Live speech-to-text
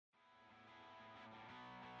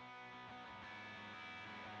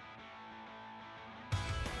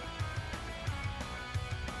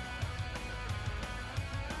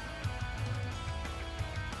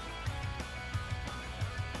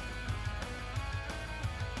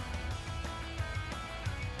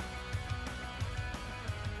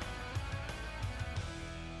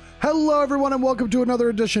Hello, everyone, and welcome to another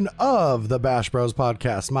edition of the Bash Bros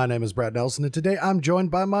Podcast. My name is Brad Nelson, and today I'm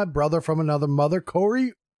joined by my brother from another mother,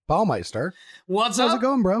 Corey Baumeister. What's up? How's it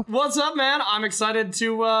going, bro? What's up, man? I'm excited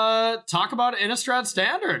to talk about Innistrad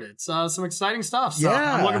Standard. It's some exciting stuff, so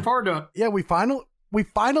Yeah. I'm looking forward to it. Yeah, we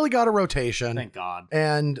finally got a rotation. Thank God.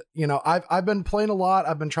 And, you know, I've been playing a lot.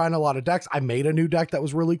 I've been trying a lot of decks. I made a new deck that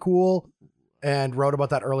was really cool and wrote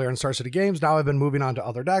about that earlier in Star City Games. Now I've been moving on to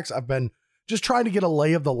other decks. I've been just trying to get a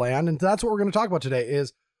lay of the land, and that's what we're going to talk about today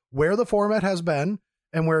is where the format has been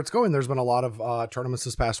and where it's going. There's been a lot of tournaments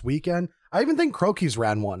this past weekend. I even think Crokies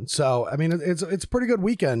ran one. So, I mean, it's a pretty good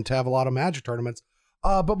weekend to have a lot of Magic tournaments.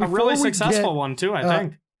 But A really successful one, too, I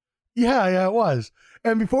think. Yeah, it was.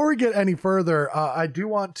 And before we get any further, I do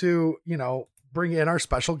want to, bring in our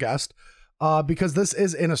special guest because this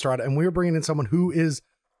is Innistrad, and we're bringing in someone who is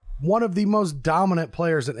one of the most dominant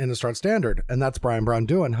players in Innistrad Standard, and that's Brian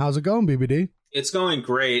Braun-Duin. How's it going, BBD? It's going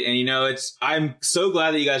great. And, I'm so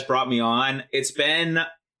glad that you guys brought me on. It's been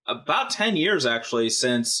about 10 years, actually,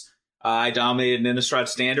 since I dominated Innistrad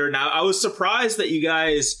Standard. Now, I was surprised that you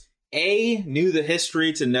guys, A, knew the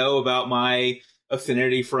history to know about my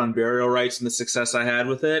affinity for Unburial Rights and the success I had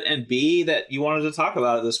with it, and B, that you wanted to talk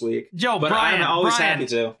about it this week. Yo, but Brian, I'm always happy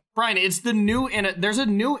to. Brian, it's the new, there's a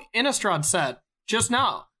new Innistrad set just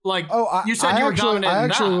now. Like, you said you were dominating I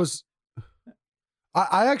actually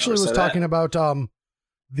that. was talking about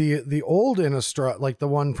the old Innistrad, like the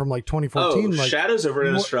one from like 2014. Oh, Shadows over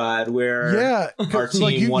Innistrad, where our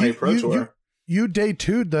team won a Pro Tour. You day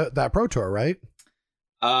two'd that Pro Tour, right?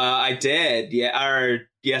 I did, yeah.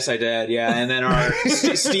 Yes, I did, yeah. And then our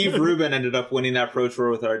Steve Rubin ended up winning that Pro Tour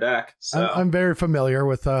with our deck. So I'm very familiar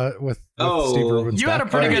with Steve Rubin's You deck. had a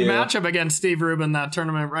pretty good matchup against Steve Rubin that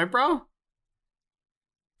tournament, right, bro?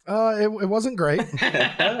 It wasn't great.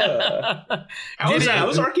 How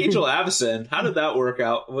was Archangel Avacyn? How did that work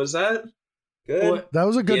out? Was that good? That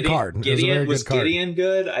was a good card. Was Gideon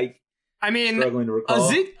good? I mean, struggling to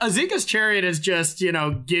recall. Azika's Chariot is just,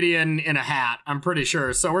 Gideon in a hat, I'm pretty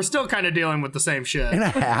sure. So we're still kind of dealing with the same shit. In a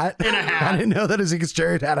hat? In a hat. I didn't know that Azika's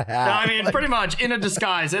Chariot had a hat. I mean, pretty much in a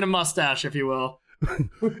disguise, in a mustache, if you will.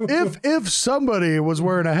 If somebody was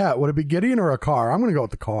wearing a hat, would it be Gideon or a car? I'm going to go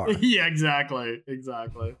with the car. Yeah, exactly.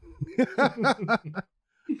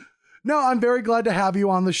 No, I'm very glad to have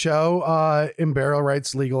you on the show. Unburial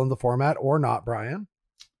Rights legal in the format or not, Brian?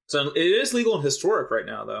 So it is legal and historic right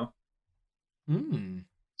now, though.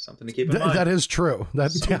 Something to keep in mind. That is true.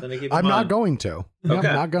 I'm not going to. Okay.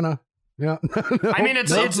 I'm not gonna. Yeah. No. I mean,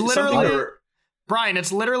 it's literally Brian.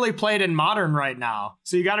 It's literally played in Modern right now,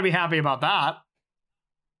 so you got to be happy about that.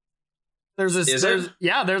 There's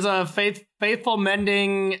a faithful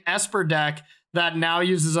mending Esper deck that now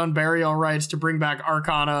uses Unburial Rights to bring back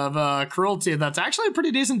Arcana of Cruelty. That's actually a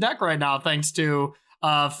pretty decent deck right now, thanks to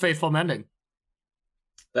faithful mending.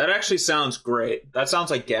 That actually sounds great. That sounds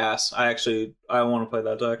like gas. I want to play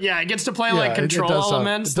that deck. Yeah, it gets to play like control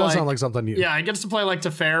elements. It does sound like something new. Yeah, it gets to play like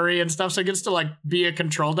Teferi and stuff. So it gets to like be a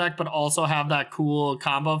control deck, but also have that cool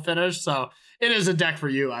combo finish. So it is a deck for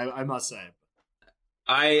you, I must say.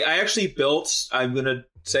 I actually built a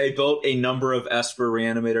number of Esper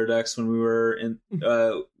Reanimator decks when we were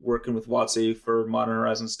working with WotC for Modern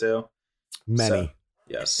Horizons 2. Many. So,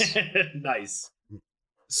 yes. Nice.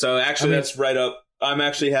 So actually, that's right up. I'm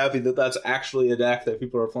actually happy that that's actually a deck that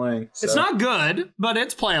people are playing. So. It's not good, but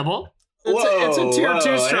it's playable. It's a tier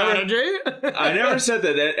 2 strategy. I never said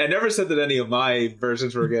that. I never said that any of my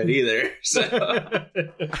versions were good either. So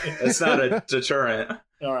it's not a deterrent.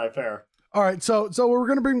 All right, fair. All right, so we're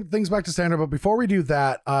going to bring things back to standard, but before we do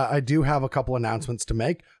that, I do have a couple announcements to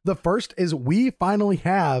make. The first is we finally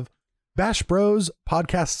have Bash Bros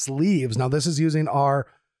podcast sleeves. Now, this is using our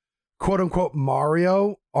quote-unquote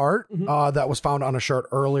Mario art that was found on a shirt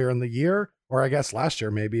earlier in the year, or I guess last year,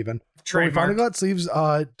 maybe even. So we finally got sleeves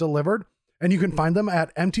delivered, and you can find them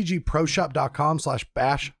at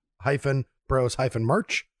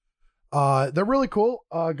mtgproshop.com/bash-bros-merch. They're really cool.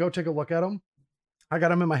 Go take a look at them. I got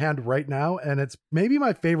them in my hand right now, and it's maybe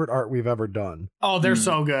my favorite art we've ever done. Oh, they're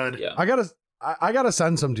so good. Yeah. I gotta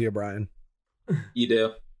send some to you, Brian. You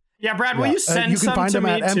do. Yeah, Brad, will you send you can some find to them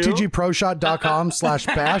me at too?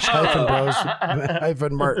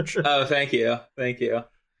 mtgproshop.com/bash-bros-merch. Oh, thank you. You're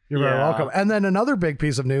very welcome. And then another big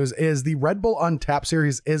piece of news is the Red Bull Untapped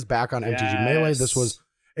series is back on MTG Melee. This was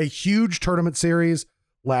a huge tournament series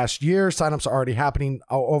last year. Signups are already happening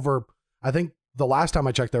over, I think the last time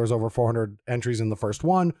I checked, there was over 400 entries in the first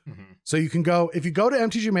one. So you can go, if you go to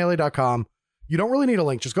mtgmelee.com, you don't really need a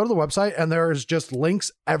link. Just go to the website and there's just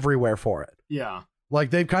links everywhere for it. Yeah. Like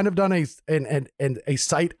they've kind of done a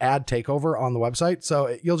site ad takeover on the website.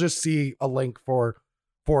 So you'll just see a link for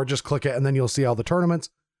for just click it and then you'll see all the tournaments.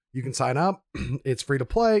 You can sign up. It's free to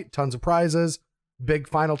play, tons of prizes, big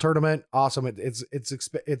final tournament. Awesome.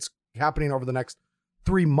 It's happening over the next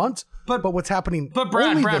 3 months. But what's happening? But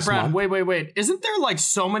Brad, wait. Isn't there like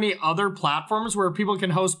so many other platforms where people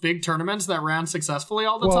can host big tournaments that ran successfully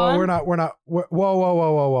all the time? We're not.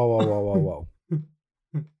 Whoa.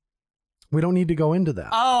 We don't need to go into that.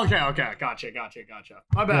 Oh, okay. Gotcha.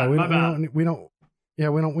 My bad. We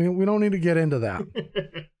don't need to get into that.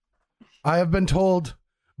 I have been told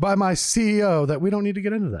by my CEO that we don't need to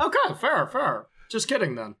get into that. Okay, fair. Just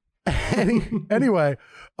kidding then. Anyway,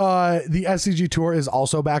 the SCG Tour is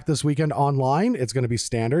also back this weekend online. It's going to be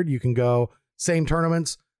standard. You can go same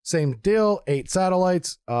tournaments, same deal, 8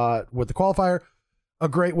 satellites with the qualifier. A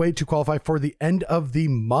great way to qualify for the end of the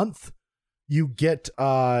month. You get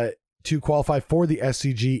to qualify for the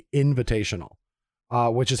SCG Invitational,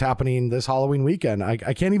 which is happening this Halloween weekend. I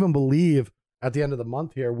can't even believe at the end of the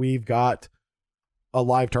month here, we've got a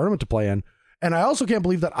live tournament to play in. And I also can't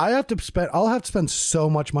believe that I'll have to spend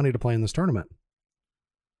so much money to play in this tournament.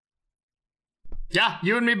 Yeah,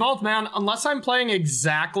 you and me both, man. Unless I'm playing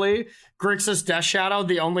exactly Grixis Death Shadow,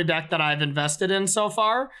 the only deck that I've invested in so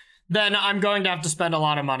far, then I'm going to have to spend a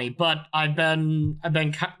lot of money. But I've been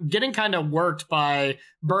getting kind of worked by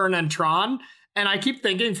Burn and Tron, and I keep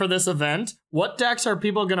thinking for this event, what decks are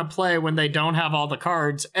people going to play when they don't have all the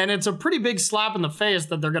cards? And it's a pretty big slap in the face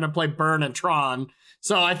that they're going to play Burn and Tron.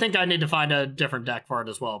 So I think I need to find a different deck for it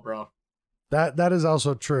as well, bro. That is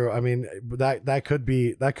also true. I mean, that could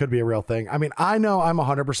be a real thing. I mean, I know I'm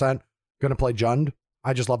 100% going to play Jund.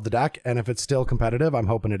 I just love the deck, and if it's still competitive, I'm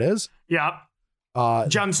hoping it is. Yeah.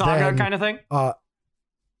 Jund Saga kind of thing?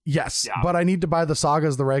 Yes, yeah. But I need to buy the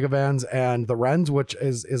Sagas, the Regavans, and the Wrens, which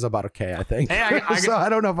is about okay, I think. Hey, so I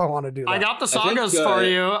don't know if I want to do that. I got the Sagas for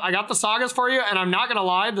you. And I'm not going to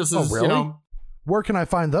lie, this is, really? Where can I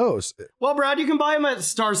find those? Well, Brad, you can buy them at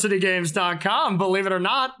StarCityGames.com, believe it or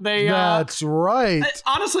not. That's right.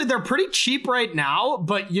 Honestly, they're pretty cheap right now,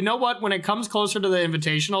 but you know what? When it comes closer to the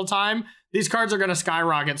invitational time, these cards are going to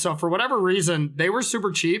skyrocket. So for whatever reason, they were super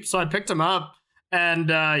cheap, so I picked them up. And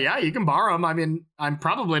yeah, you can borrow them. I mean, I'm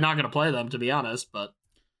probably not going to play them, to be honest, but...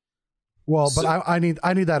 But I need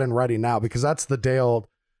that in ready now, because that's the day old...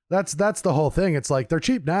 That's the whole thing. It's like, they're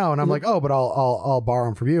cheap now, and I'm like, oh, but I'll borrow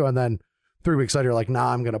them from you, and then 3 weeks later, you're like,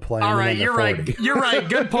 nah, I'm going to play. All right, you're right. You're right.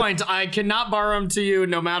 Good point. I cannot borrow them to you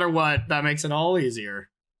no matter what. That makes it all easier.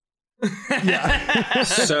 Yeah.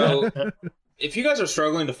 So if you guys are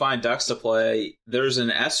struggling to find decks to play, there's an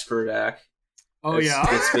Esper deck.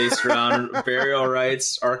 It's based around Burial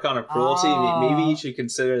Rites, Archon of Cruelty. Maybe you should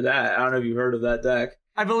consider that. I don't know if you've heard of that deck.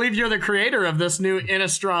 I believe you're the creator of this new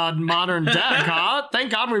Innistrad modern deck, huh?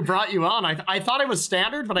 Thank God we brought you on. I thought it was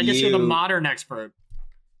standard, but I guess you're the modern expert.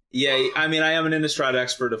 Yeah, I mean, I am an Innistrad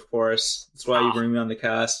expert, of course. That's why you bring me on the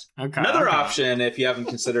cast. Another option, if you haven't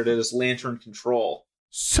considered it, is Lantern Control.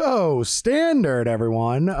 So, standard,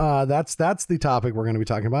 everyone. That's the topic we're going to be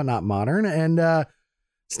talking about, not modern. And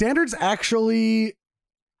standard's actually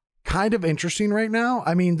kind of interesting right now.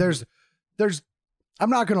 I mean, there's I'm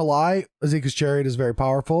not going to lie, Azeka's Chariot is very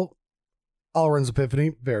powerful. Alrund's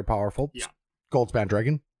Epiphany, very powerful. Yeah. Goldspan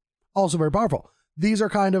Dragon, also very powerful. These are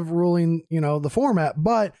kind of ruling, the format,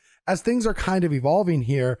 but as things are kind of evolving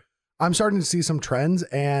here, I'm starting to see some trends,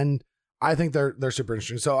 and I think they're super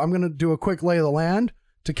interesting. So I'm going to do a quick lay of the land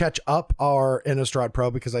to catch up our Innistrad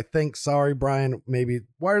Pro, because I think, sorry, Brian, maybe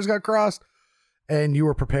wires got crossed, and you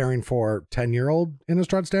were preparing for 10-year-old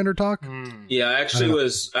Innistrad Standard talk. Yeah,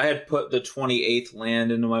 I had put the 28th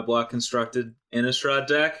land into my block constructed Innistrad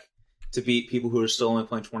deck to beat people who are still only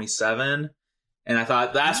playing 27. And I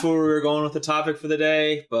thought that's where we were going with the topic for the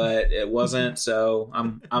day, but it wasn't. So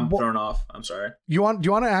I'm thrown off. I'm sorry. Do you want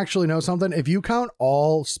to actually know something? If you count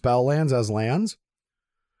all spell lands as lands,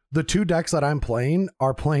 the 2 decks that I'm playing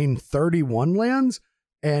are playing 31 lands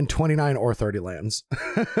and 29 or 30 lands.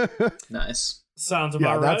 Nice. Sounds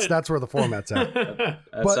about right. That's where the format's at.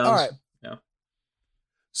 All right. Yeah.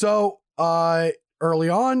 So early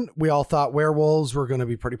on, we all thought werewolves were going to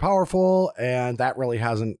be pretty powerful, and that really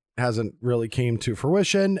hasn't really came to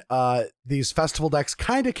fruition. These festival decks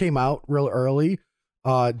kind of came out real early,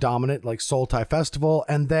 dominant, like Sultai Festival,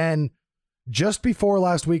 and then just before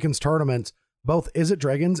last weekend's tournament, both Is It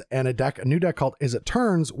Dragons and a new deck called Is It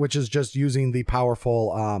Turns, which is just using the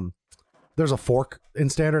powerful there's a fork in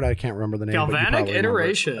standard, I can't remember the name. Galvanic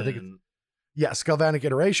Iteration. I think yes, Galvanic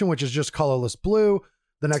Iteration, which is just colorless blue.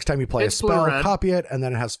 The next time you play a spell, copy it, and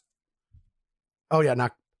then it has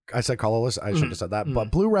I said colorless. I should have said that. But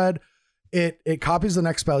blue-red, it copies the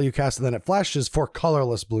next spell you cast, and then it flashes for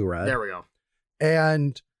colorless blue-red. There we go.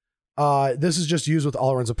 And This is just used with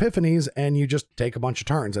Alrund's Epiphanies, and you just take a bunch of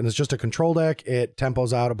turns, and it's just a control deck. It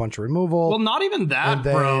tempos out a bunch of removal. Well, not even that,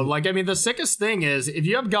 bro. Like, I mean, the sickest thing is if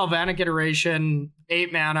you have Galvanic Iteration,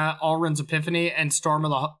 8 mana, Alrund's Epiphany, and Storm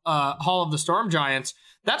of the Hall of the Storm Giants,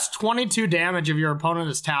 that's 22 damage if your opponent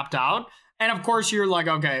is tapped out. And of course, you're like,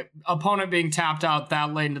 okay, opponent being tapped out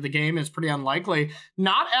that late into the game is pretty unlikely.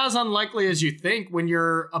 Not as unlikely as you think when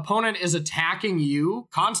your opponent is attacking you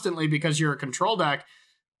constantly because you're a control deck.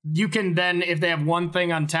 You can then, if they have one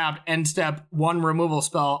thing untapped, end step, one removal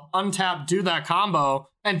spell, untap, do that combo,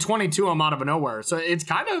 and 22 them out of nowhere. So it's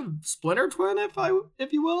kind of Splinter Twin,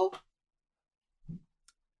 if you will.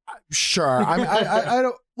 Sure. I mean, I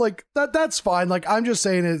don't like that. That's fine. Like, I'm just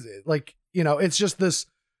saying is like, you know, it's just this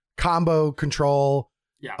combo control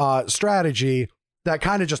strategy that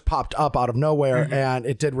kind of just popped up out of nowhere, and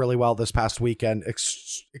it did really well this past weekend,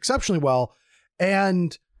 exceptionally well.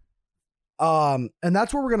 And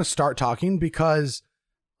that's where we're going to start talking, because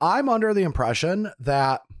I'm under the impression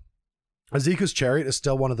that Azika's Chariot is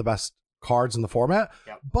still one of the best cards in the format,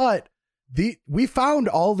 but we found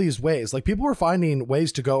all these ways. Like, people were finding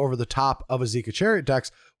ways to go over the top of Azika Chariot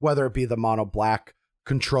decks, whether it be the mono black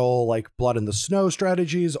control, like Blood in the Snow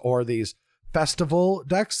strategies, or these festival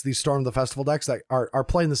decks, these Storm of the Festival decks that are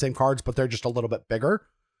playing the same cards, but they're just a little bit bigger.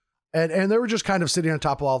 And they were just kind of sitting on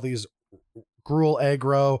top of all these Gruul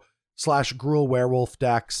aggro / Gruul werewolf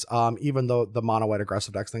decks, even though the mono white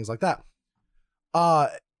aggressive decks, things like that.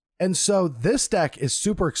 And so this deck is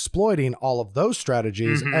super exploiting all of those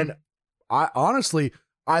strategies. And I honestly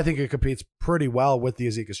think it competes pretty well with the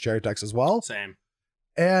Azika's Chariot decks as well. Same.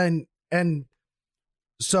 And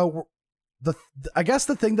so I guess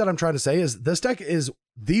the thing that I'm trying to say is this deck is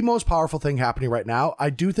the most powerful thing happening right now.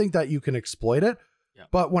 I do think that you can exploit it,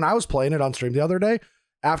 but when I was playing it on stream the other day,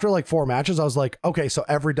 after like 4 matches, I was like, okay, so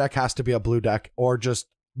every deck has to be a blue deck, or just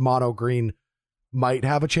mono green might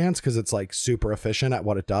have a chance because it's like super efficient at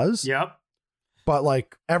what it does. Yep. But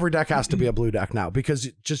like every deck has to be a blue deck now, because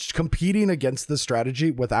just competing against this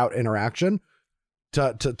strategy without interaction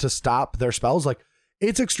to stop their spells, like,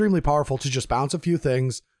 it's extremely powerful to just bounce a few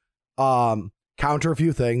things, counter a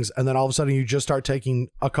few things, and then all of a sudden you just start taking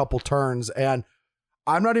a couple turns. And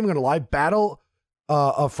I'm not even going to lie, Battle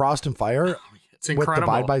of Frost and Fire it's incredible. With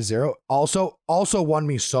Divide by Zero also won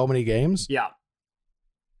me so many games. Yeah.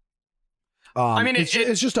 I mean, it's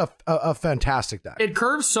just a fantastic deck. It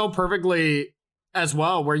curves so perfectly as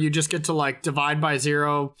well, where you just get to like Divide by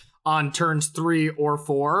Zero on turns 3 or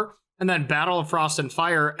 4, and then Battle of Frost and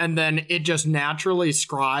Fire, and then it just naturally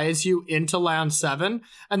scries you into land 7,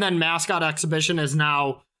 and then Mascot Exhibition is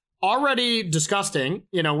now already disgusting,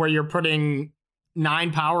 you know, where you're putting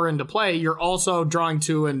 9 power into play. You're also drawing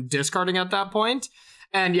 2 and discarding at that point.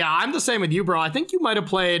 And yeah, I'm the same with you, bro. I think you might have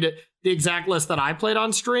played the exact list that I played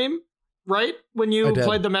on stream, right? When you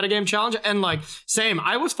played the metagame challenge. And like, same,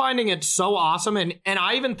 I was finding it so awesome. And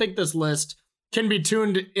I even think this list can be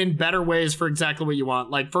tuned in better ways for exactly what you want.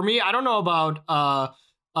 Like, for me, I don't know about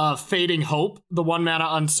Fading Hope, the 1 mana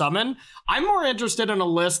unsummon. I'm more interested in a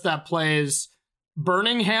list that plays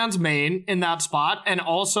Burning Hands main in that spot, and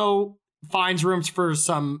also finds rooms for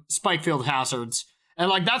some Spikefield Hazards. And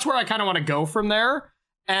like, that's where I kind of want to go from there.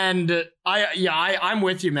 And I'm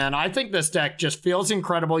with you, man. I think this deck just feels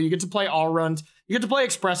incredible. You get to play Alrund. You get to play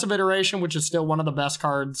Expressive Iteration, which is still one of the best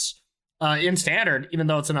cards in Standard, even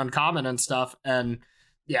though it's an uncommon and stuff. And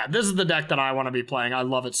yeah, this is the deck that I want to be playing. I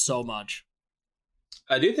love it so much.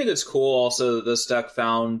 I do think it's cool also that this deck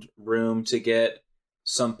found room to get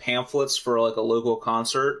some pamphlets for like a local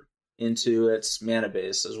concert into its mana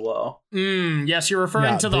base as well. Yes, you're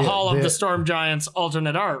referring to the Hall of the Storm Giants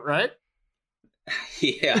alternate art, right?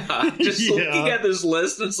 Yeah. Just looking at this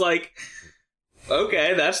list, it's like,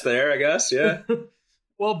 okay, that's there, I guess. Yeah.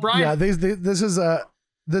 Well, Brian. Yeah, this is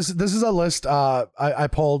a list. I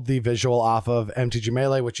pulled the visual off of MTG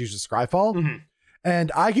Melee, which uses Scryfall,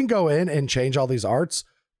 and I can go in and change all these arts,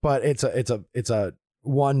 but it's a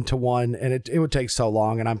 1-to-1, and it would take so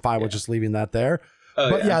long, and I'm fine with just leaving that there.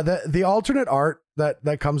 But the alternate art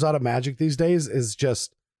that comes out of Magic these days is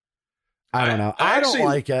just, I don't know. I don't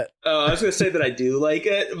like it. Oh, I was going to say that I do like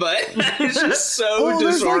it, but it's just so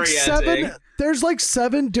disorienting. There's like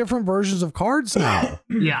 7 different versions of cards now.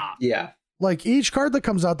 Yeah. Like, each card that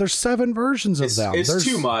comes out, there's 7 versions of them. It's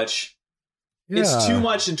too much. Yeah. It's too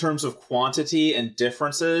much in terms of quantity and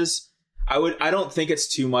differences. I don't think it's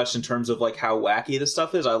too much in terms of like how wacky the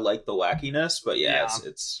stuff is. I like the wackiness, but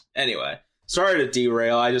it's anyway. Sorry to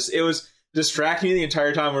derail. It was distracting me the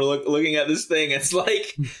entire time we're looking at this thing. It's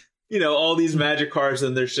like, you know, all these Magic cards,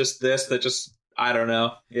 and there's just this that just, I don't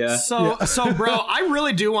know. Yeah. So bro, I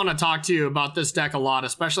really do want to talk to you about this deck a lot,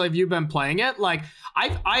 especially if you've been playing it. Like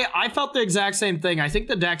I felt the exact same thing. I think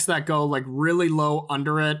the decks that go like really low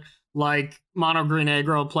under it, like Mono Green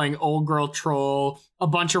Aggro playing Old Girl Troll, a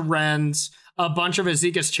bunch of Wrens, a bunch of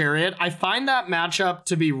Azeka's Chariot, I find that matchup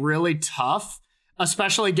to be really tough,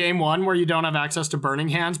 especially game one where you don't have access to Burning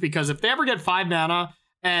Hands, because if they ever get 5 mana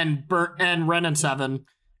and Wrenn and 7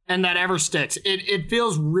 and that ever sticks, it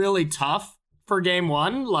feels really tough for game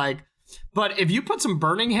one. Like, but if you put some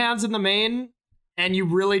Burning Hands in the main and you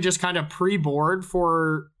really just kind of pre-board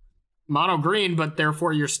for mono green, but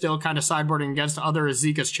therefore you're still kind of sideboarding against other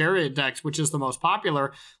Azeka's Chariot decks, which is the most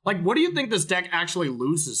popular, like, what do you think this deck actually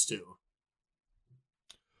loses to?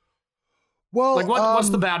 Well, like what's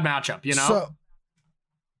the bad matchup, you know? So,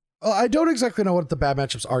 I don't exactly know what the bad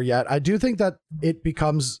matchups are yet. I do think that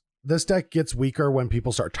this deck gets weaker when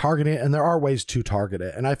people start targeting it, and there are ways to target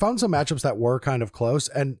it. And I found some matchups that were kind of close.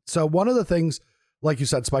 And so one of the things, like you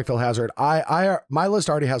said, Spikefield Hazard, my list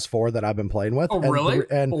already has 4 that I've been playing with. Oh, really?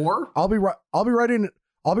 4? I'll be writing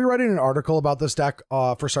an article about this deck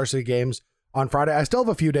for Star City Games on Friday. I still have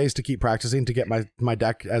a few days to keep practicing to get my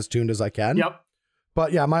deck as tuned as I can. Yep.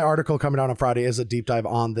 But yeah, my article coming out on Friday is a deep dive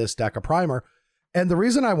on this deck, a primer. And the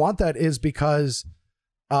reason I want that is because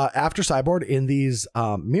after sideboard in these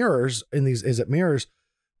mirrors,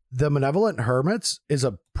 the Malevolent Hermits is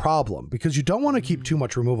a problem because you don't want to keep too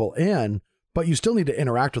much removal in, but you still need to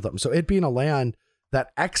interact with them. So it being a land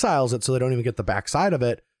that exiles it so they don't even get the backside of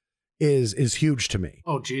it is huge to me.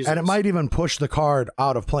 Oh, Jesus. And it might even push the card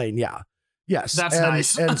out of play. Yeah. Yes. That's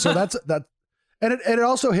nice. And so that's that. And it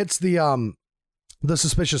also hits the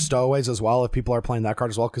Suspicious Stowaways as well, if people are playing that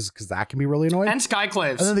card as well, because that can be really annoying. And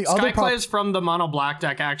Skyclaves. And then the Skyclaves from the mono black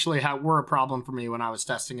deck actually were a problem for me when I was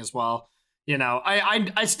testing as well. You know,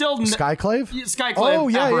 I still Skyclave? Skyclave. Oh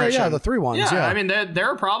yeah, the 3 ones. Yeah. I mean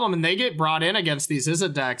they're a problem, and they get brought in against these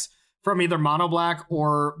Izzet decks from either mono black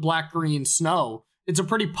or black green snow. It's a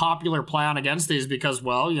pretty popular plan against these because,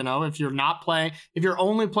 well, you know, if you're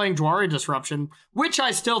only playing Jwari Disruption, which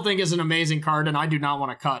I still think is an amazing card, and I do not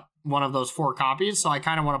want to cut one of those 4 copies, so I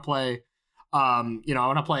kind of want to play, I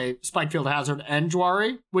want to play Spikefield Hazard and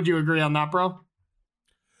Jwari. Would you agree on that, bro?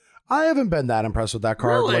 I haven't been that impressed with that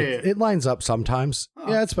card. Really? Like, it lines up sometimes.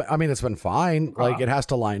 Yeah, it's been fine. Like, it has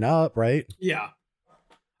to line up, right? Yeah.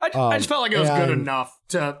 I just felt like it was good enough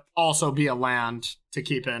to also be a land to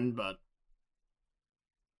keep in, but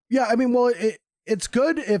yeah, I mean, well, it's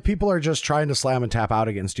good if people are just trying to slam and tap out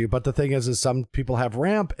against you. But the thing is some people have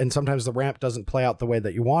ramp, and sometimes the ramp doesn't play out the way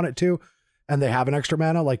that you want it to, and they have an extra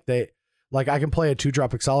mana. Like I can play a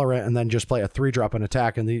 2-drop Accelerant and then just play a 3-drop and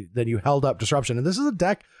attack, and then you held up Disruption. And this is a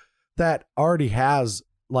deck that already has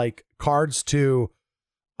like cards to,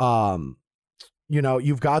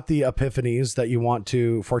 you've got the Epiphanies that you want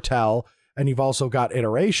to foretell, and you've also got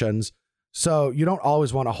Iterations. So you don't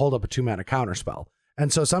always want to hold up a 2-mana counterspell.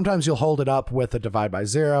 And so sometimes you'll hold it up with a Divide by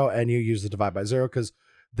 0, and you use the Divide by 0 because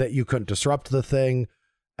that you couldn't disrupt the thing.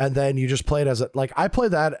 And then you just play it as I play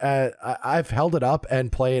that. I've held it up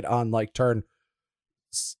and played on like turn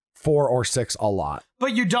 4 or 6 a lot.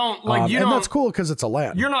 But you don't and that's cool because it's a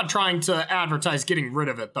land. You're not trying to advertise getting rid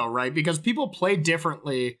of it though, right? Because people play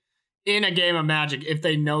differently in a game of Magic if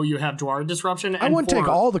they know you have Jwari Disruption. I wouldn't take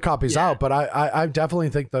all the copies out, but I definitely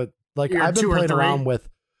think that I've been playing around with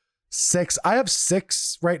 6. I have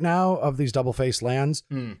 6 right now of these double face lands,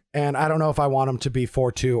 and I don't know if I want them to be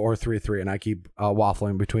 4/2 or 3/3, and I keep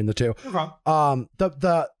waffling between the two. Okay.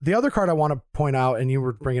 The other card I want to point out, and you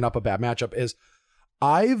were bringing up a bad matchup, is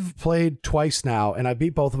I've played twice now, and I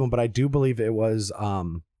beat both of them, but I do believe it was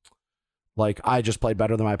I just played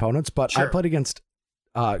better than my opponents. But sure. I played against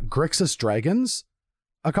Grixis Dragons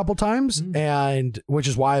a couple times, and which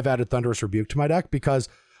is why I've added Thunderous Rebuke to my deck, because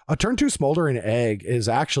a turn 2 Smoldering Egg is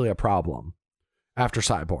actually a problem after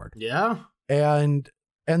sideboard. Yeah. And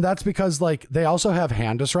that's because they also have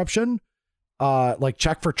hand disruption.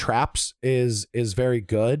 Check for Traps is very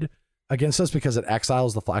good against us because it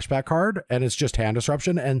exiles the flashback card, and it's just hand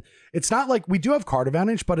disruption. And it's not like we do have card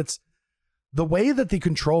advantage, but it's the way that the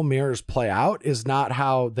control mirrors play out is not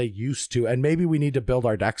how they used to. And maybe we need to build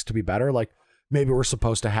our decks to be better. Like maybe we're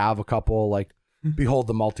supposed to have a couple Behold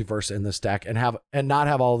the Multiverse in this deck and not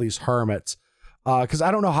have all these hermits. Because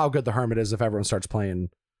I don't know how good the hermit is if everyone starts playing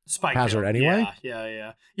Hazard anyway.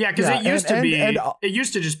 Yeah. Because it used to be. It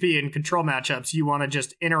used to just be in control matchups. You want to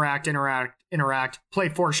just interact, play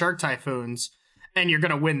 4 Shark Typhoons, and you're going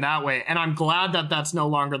to win that way. And I'm glad that that's no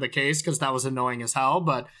longer the case because that was annoying as hell.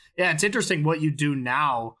 But yeah, it's interesting what you do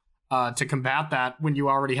now to combat that when you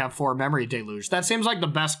already have 4 Memory Deluge. That seems like the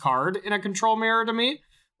best card in a control mirror to me.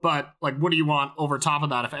 But like, what do you want over top of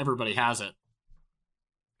that if everybody has it?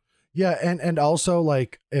 Yeah, and also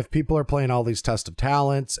like if people are playing all these test of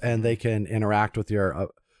talents and they can interact with your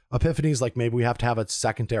epiphanies, like maybe we have to have a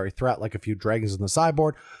secondary threat, like a few dragons in the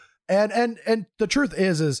sideboard. And the truth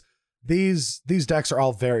is these decks are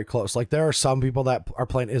all very close. Like there are some people that are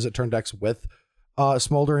playing Is It Turn decks with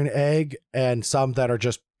Smoldering Egg, and some that are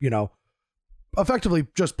just, effectively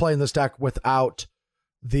just playing this deck without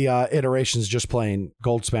the iterations, just playing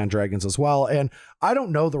Goldspan Dragons as well. And I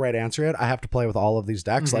don't know the right answer yet. I have to play with all of these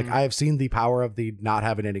decks. Mm-hmm. Like I have seen the power of the not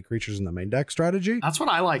having any creatures in the main deck strategy. That's what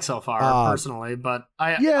I like so far, personally. But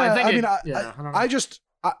I'm just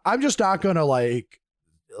not gonna like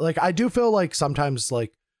I do feel like sometimes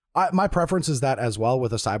like my preference is that as well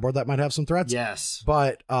with a sideboard that might have some threats. Yes,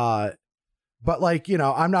 but like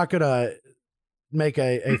I'm not gonna make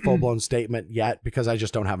a full-blown statement yet because I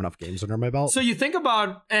just don't have enough games under my belt. So you think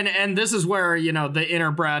about, and this is where, the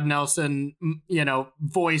inner Brad Nelson,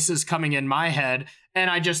 voice is coming in my head. And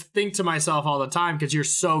I just think to myself all the time, because you're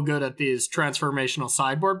so good at these transformational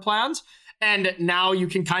sideboard plans. And now you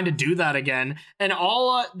can kind of do that again. And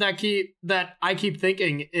all that I keep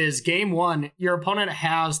thinking is game one, your opponent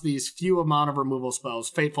has these few amount of removal spells,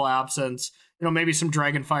 Fateful Absence, maybe some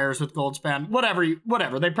Dragonfires with Goldspan,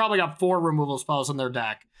 whatever. They probably got 4 removal spells in their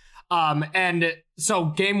deck. And so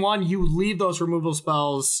game one, you leave those removal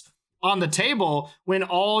spells on the table when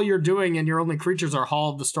all you're doing and your only creatures are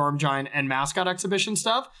Hall of the Storm Giant and Mascot Exhibition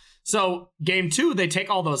stuff. So game 2, they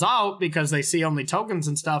take all those out because they see only tokens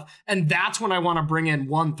and stuff. And that's when I want to bring in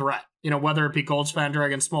one threat, whether it be Goldspan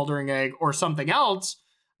Dragon, Smoldering Egg, or something else.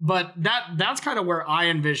 But that's kind of where I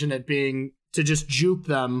envision it being, to just juke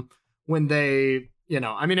them when they,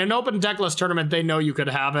 an open deckless tournament, they know you could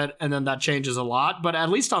have it, and then that changes a lot. But at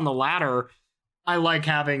least on the ladder, I like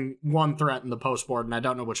having one threat in the post board, and I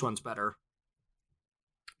don't know which one's better.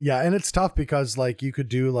 Yeah, and it's tough because like you could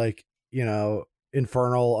do like,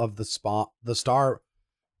 Infernal of the Star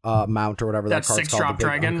mount or whatever that card's called, 6-drop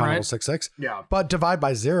dragon, right? 6/6. Yeah. But Divide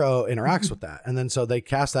by Zero interacts with that, and then so they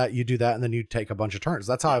cast that, you do that, and then you take a bunch of turns.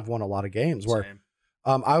 That's how I've won a lot of games where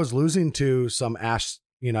I was losing to some ash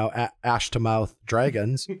to mouth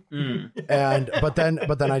dragons, but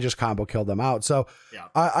then I just combo killed them out. So yeah.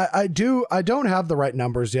 I don't have the right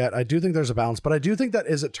numbers yet. I do think there's a balance, but I do think that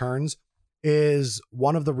Is It Turns is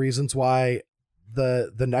one of the reasons why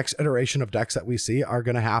the next iteration of decks that we see are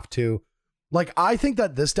going to have to, like, I think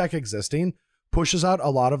that this deck existing pushes out a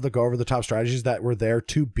lot of the go over the top strategies that were there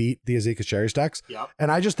to beat the Azika Cherries decks. Yep.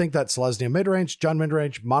 And I just think that Selesnya midrange, Jund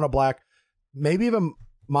midrange, mono black, maybe even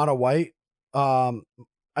mono white.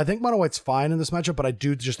 I think mono white's fine in this matchup, but I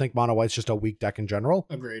do just think mono white's just a weak deck in general.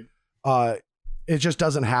 Agreed. It just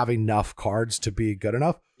doesn't have enough cards to be good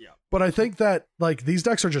enough. Yeah. But I think that like these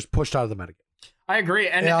decks are just pushed out of the metagame. I agree.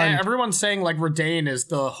 And everyone's saying like Redain is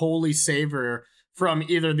the holy savior from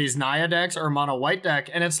either these Naya decks or mono white deck.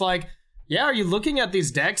 And it's like, yeah, are you looking at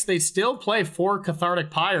these decks? They still play 4 Cathartic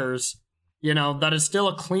Pyres. That is still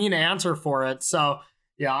a clean answer for it. So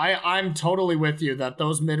yeah, I'm totally with you that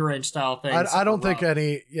those mid-range style things. I don't think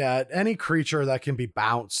any creature that can be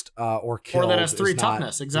bounced or killed or that has 3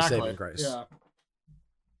 toughness, exactly. Saving grace. Yeah.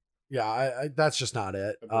 Yeah, I that's just not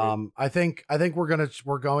it. I think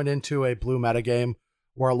we're going into a blue metagame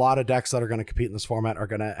where a lot of decks that are going to compete in this format are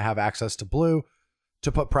going to have access to blue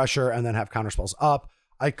to put pressure and then have counterspells up.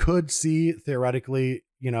 I could see theoretically,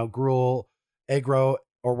 Gruul, Aggro,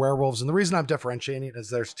 or Werewolves. And the reason I'm differentiating is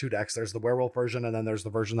there's 2 decks. There's the Werewolf version, and then there's the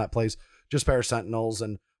version that plays just Pair Sentinels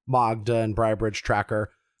and Magda and Briarbridge Tracker.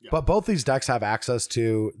 Yeah. But both these decks have access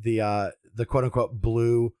to the quote unquote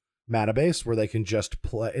blue mana base where they can just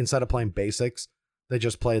play, instead of playing basics, they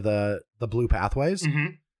just play the blue pathways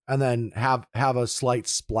and then have a slight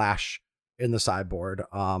splash in the sideboard.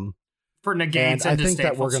 For negates and I think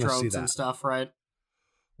that we're going to see that and stuff, right?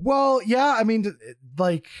 Well, yeah, I mean,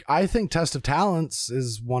 like, I think Test of Talents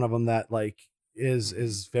is one of them that like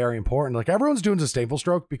is very important. Like everyone's doing Disdainful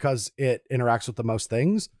Stroke because it interacts with the most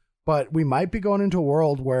things, but we might be going into a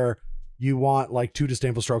world where you want like 2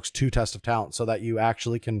 Disdainful Strokes, 2 Test of Talent, so that you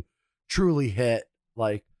actually can truly hit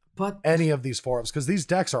like any of these 4-ofs, because these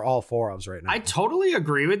decks are all 4-ofs right now. I totally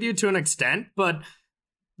agree with you to an extent, but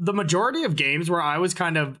the majority of games where I was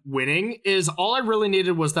kind of winning is all I really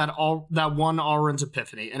needed was that one Alrund's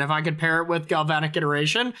Epiphany. And if I could pair it with Galvanic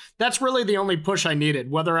Iteration, that's really the only push I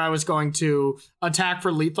needed, whether I was going to attack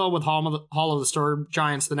for lethal with Hall of the Storm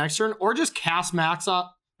Giants the next turn, or just cast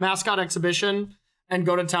Mascot Exhibition and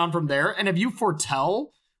go to town from there. And if you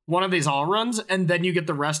foretell one of these Alrunds and then you get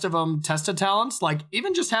the rest of them tested talents, like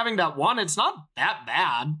even just having that one, it's not that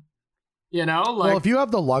bad. You know, like, well, if you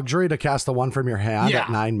have the luxury to cast the one from your hand at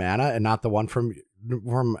 9 mana and not the one from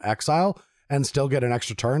exile and still get an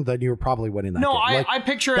extra turn, then you're probably winning that game. No, Like, I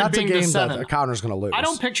picture it that's being a game the 7. that a counter's going to lose. I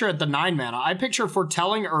don't picture it the 9 mana. I picture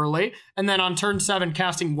foretelling early, and then on turn 7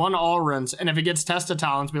 casting 1 Alrunds, and if it gets Test of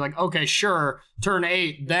Talons, be like, okay, sure, turn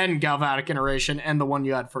 8, then Galvanic Iteration and the one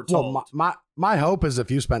you had foretold. Well, my hope is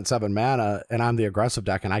if you spent 7 mana and I'm the aggressive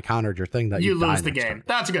deck and I countered your thing, that you die lose the next game. turn.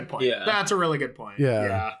 That's a good point. Yeah. That's a really good point.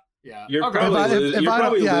 Yeah. You're Okay.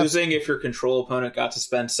 probably losing if your control opponent got to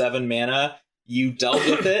spend 7 mana. You dealt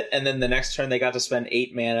with it, and then the next turn they got to spend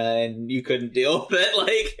 8 mana, and you couldn't deal with it.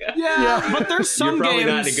 Like, but there's some you're probably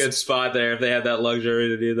games, not in a good spot there if they had that luxury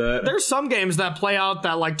to do that. There's some games that play out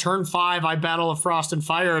that, like, turn 5, I Battle of Frost and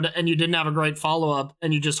Fired, and you didn't have a great follow up,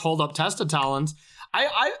 and you just hold up Test of Talons.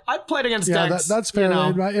 I've played against decks. That's fair.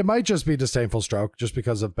 You know. It might just be Disdainful Stroke just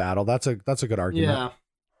because of battle. That's a good argument. Yeah.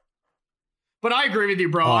 But I agree with you,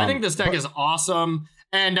 bro. I think this deck is awesome.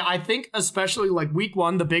 And I think especially like week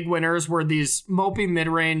 1, the big winners were these mopey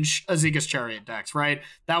mid-range Azeka's Chariot decks, right?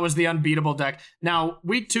 That was the unbeatable deck. Now,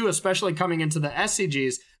 week 2, especially coming into the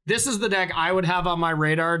SCGs, this is the deck I would have on my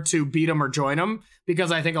radar to beat them or join them,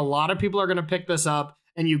 because I think a lot of people are going to pick this up,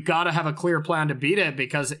 and you got to have a clear plan to beat it,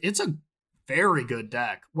 because it's a very good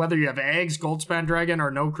deck, whether you have eggs, Goldspan Dragon,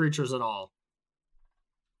 or no creatures at all.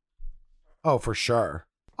 Oh, for sure.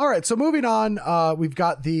 All right, so moving on, we've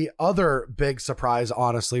got the other big surprise,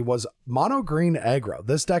 honestly, was Mono Green Aggro.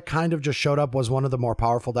 This deck kind of just showed up, was one of the more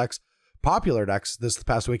powerful decks, popular decks this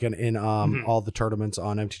past weekend in all the tournaments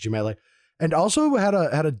on MTG Melee, and also had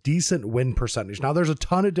a decent win percentage. Now, there's a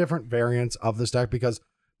ton of different variants of this deck because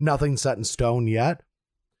nothing's set in stone yet,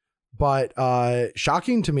 but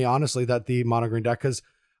shocking to me, honestly, that the Mono Green deck, because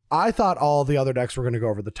I thought all the other decks were going to go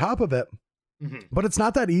over the top of it, but it's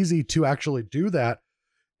not that easy to actually do that.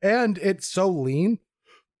 And it's so lean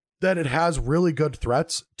that it has really good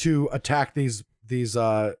threats to attack these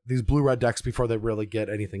blue-red decks before they really get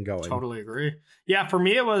anything going. Totally agree. Yeah, for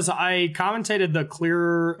me, it was, I commentated the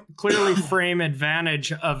clearly frame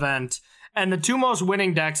advantage event, and the 2 most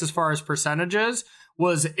winning decks as far as percentages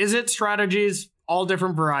was Izzet strategies, all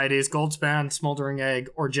different varieties, Goldspan, Smoldering Egg,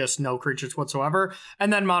 or just no creatures whatsoever,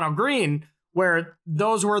 and then Mono Green, where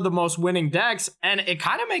those were the most winning decks, and it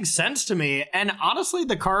kind of makes sense to me. And honestly,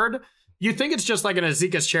 the card, you think it's just like an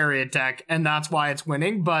Azeka's Chariot deck, and that's why it's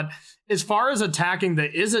winning, but as far as attacking the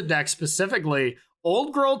Izzet deck specifically,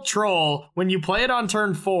 Old Growth Troll, when you play it on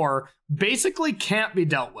turn 4, basically can't be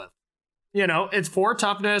dealt with. You know, it's 4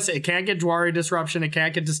 toughness, it can't get Jwari Disruption, it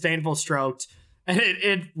can't get Disdainful Stroked, and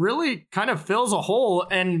it really kind of fills a hole,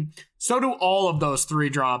 and so do all of those 3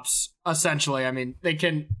 drops, essentially. I mean, they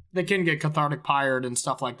can get Cathartic Pyred and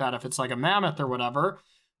stuff like that if it's like a Mammoth or whatever,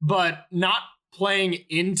 but not playing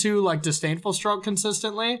into like Disdainful Stroke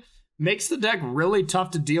consistently makes the deck really tough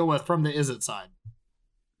to deal with from the Izzet side.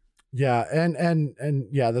 Yeah, and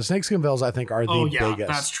yeah, the Snakeskin Veils I think are the biggest.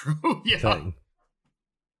 That's true. Thing.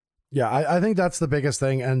 Yeah, I think that's the biggest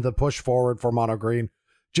thing, and the push forward for Mono Green,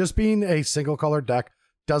 just being a single color deck,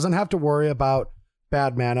 doesn't have to worry about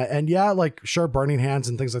bad mana, and like sure, Burning Hands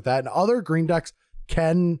and things like that, and other green decks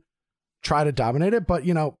can try to dominate it, but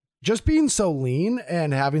just being so lean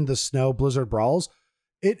and having the Snow Blizzard Brawls,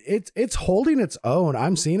 it's holding its own.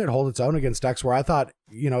 I'm seeing it hold its own against decks where I thought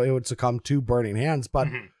it would succumb to Burning Hands, but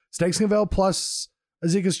Snakeskin Veil plus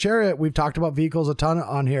Azeka's Chariot, we've talked about vehicles a ton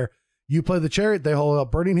on here. You play the Chariot, they hold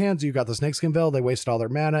up Burning Hands, you got the Snakeskin Veil, they wasted all their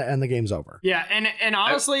mana, and the game's over. Yeah, and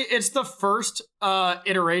honestly, it's the first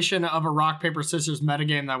iteration of a rock, paper, scissors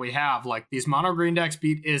metagame that we have. Like, these mono green decks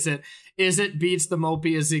beat Izzet. Izzet beats the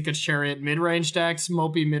Mopey Azeka's Chariot mid-range decks.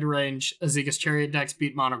 Mopey mid-range Azeka's Chariot decks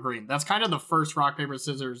beat mono green. That's kind of the first rock, paper,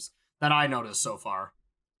 scissors that I noticed so far.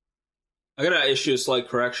 I gotta issue a slight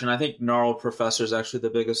correction. I think Gnarled Professor is actually the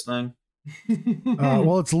biggest thing.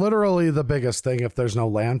 Well, it's literally the biggest thing if there's no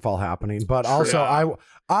landfall happening, but also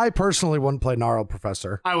I personally wouldn't play Gnarled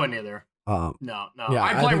Professor. I wouldn't either. No. Yeah,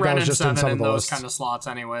 I play Ren and 7 in those lists. kind of slots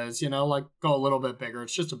anyways, like go a little bit bigger.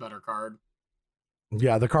 It's just a better card.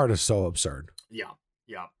 Yeah, the card is so absurd. Yeah.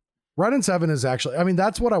 Ren and 7 is actually, I mean,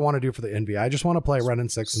 that's what I want to do for the NV. I just want to play Ren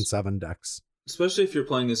and 6 and 7 decks. Especially if you're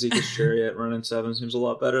playing Azeka's Chariot, Ren and 7 seems a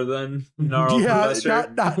lot better than Gnarled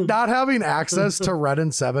Professor. Not having access to Ren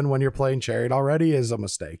and 7 when you're playing Chariot already is a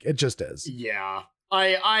mistake. It just is. Yeah.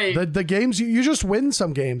 The games you just win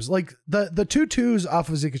some games. Like the 2/2s off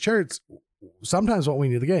of Azeka's Chariot sometimes won't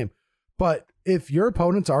win you the game. But if your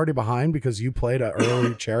opponent's already behind because you played an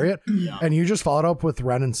early Chariot and you just followed up with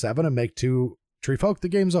Ren and 7 and make 2 Tree Folk, the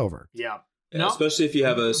game's over. Yeah. Yeah, especially if you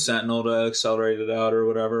have a Sentinel to accelerate it out or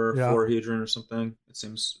whatever, for Hedron or something. It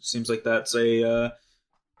seems like that's a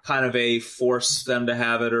kind of a force them to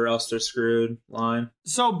have it or else they're screwed line.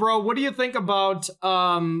 So, bro, what do you think about,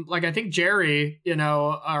 like, I think Jerry,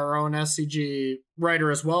 our own SCG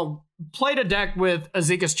writer as well, played a deck with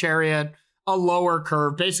Azeka's Chariot, a lower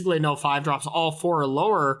curve, basically no 5-drops, all 4 or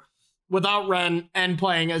lower, without Ren and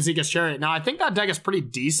playing Azeka's Chariot. Now, I think that deck is pretty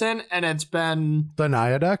decent, and it's been... The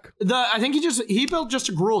Naya deck? I think he built just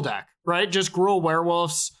a Gruul deck, right? Just Gruul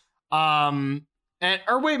Werewolves,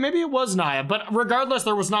 or wait, maybe it was Naya, but regardless,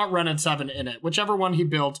 there was not Ren and 7 in it, whichever one he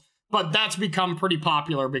built. But that's become pretty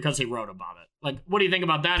popular because he wrote about it. Like, what do you think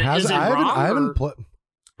about that? Is it wrong?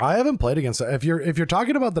 I haven't played against it. If you're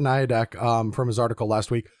talking about the Naya deck from his article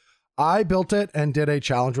last week, I built it and did a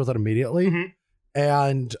challenge with it immediately,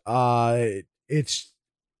 and it's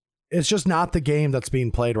just not the game that's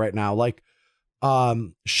being played right now. Like,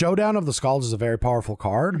 Showdown of the Skalds is a very powerful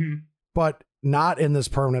card, but not in this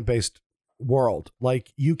permanent based world.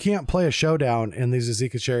 Like, you can't play a Showdown in these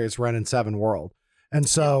Azeka's Chariots Ren and 7 world. And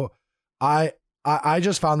so I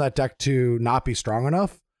just found that deck to not be strong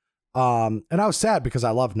enough. And I was sad because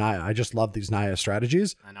I love Naya. I just love these Naya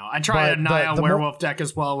strategies. I know. I tried a Naya werewolf deck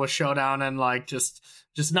as well with Showdown, and like just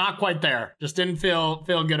not quite there. Just didn't feel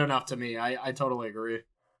good enough to me. I totally agree.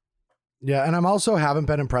 Yeah, and I'm also haven't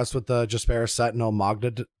been impressed with the Jaspera Sentinel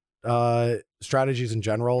Magda strategies in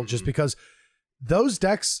general, just because those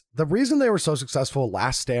decks, the reason they were so successful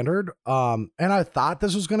last standard, and I thought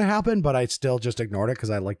this was going to happen, but I still just ignored it because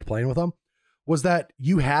I liked playing with them, was that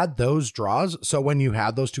you had those draws. So when you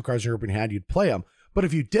had those 2 cards in your open hand, you'd play them. But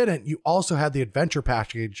if you didn't, you also had the adventure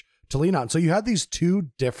package to lean on. So you had these 2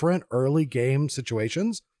 different early game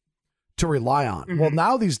situations to rely on. Well,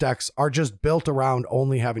 now these decks are just built around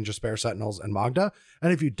only having Jaspera Sentinels and Magda.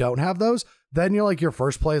 And if you don't have those, then you're like, your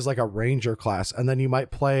first play is like a Ranger class. And then you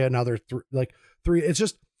might play another 3.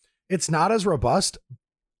 It's not as robust.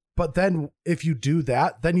 But then if you do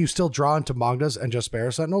that, then you still draw into Magdas and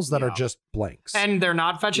Jaspera Sentinels that are just blanks. And they're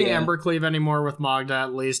not fetching Embercleave anymore with Magda,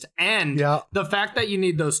 at least. And the fact that you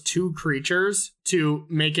need those 2 creatures to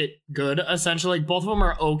make it good, essentially, both of them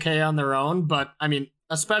are okay on their own. But I mean,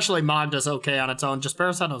 especially Magda's okay on its own.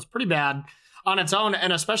 Jaspera Sentinel is pretty bad on its own.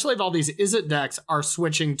 And especially if all these Izzet decks are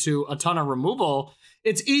switching to a ton of removal,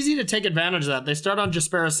 it's easy to take advantage of that. They start on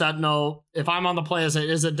Jaspera Sentinel. If I'm on the play as an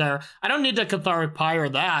Izzet there, I don't need to Catharic Pyre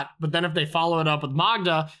that. But then if they follow it up with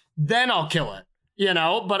Magda, then I'll kill it,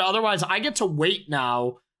 But otherwise, I get to wait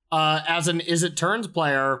now as an Izzet Turns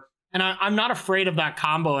player. And I'm not afraid of that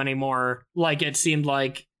combo anymore. Like, it seemed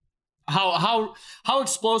like how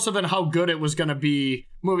explosive and how good it was going to be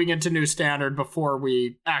moving into New Standard before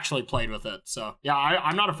we actually played with it. So, yeah,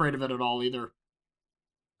 I'm not afraid of it at all either.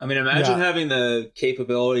 I mean, imagine having the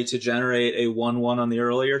capability to generate a 1/1 on the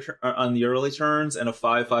early turns and a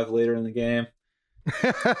 5/5 later in the game.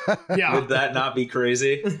 Would that not be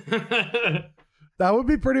crazy? That would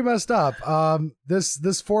be pretty messed up.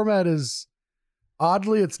 This format is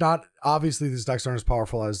oddly, it's not, obviously these decks aren't as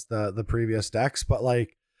powerful as the previous decks, but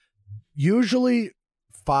like usually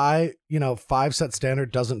 5 set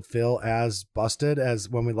standard doesn't feel as busted as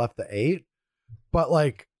when we left the 8, but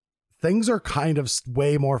like things are kind of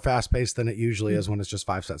way more fast paced than it usually is when it's just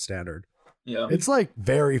 5 set standard. Yeah. It's like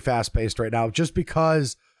very fast paced right now just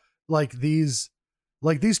because like these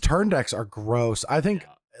turn decks are gross. I think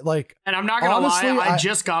and I'm not going to lie, I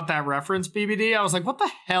just got that reference, BBD. I was like, what the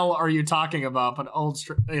hell are you talking about? But old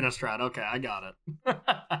Innistrad. Okay, I got it.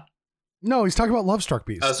 No, he's talking about Lovestruck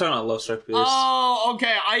Beast. I was talking about Lovestruck Beast. Oh,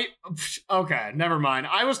 okay. Okay, never mind.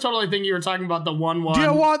 I was totally thinking you were talking about the 1/1. Do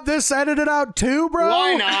you want this edited out too, bro?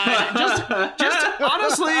 Why not? just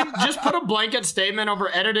honestly, just put a blanket statement over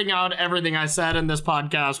editing out everything I said in this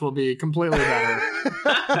podcast will be completely better.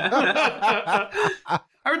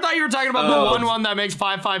 I thought you were talking about the 1/1 that makes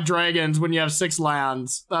 5/5 dragons when you have 6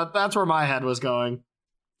 lands. That's where my head was going.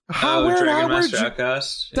 That's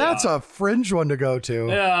a fringe one to go to.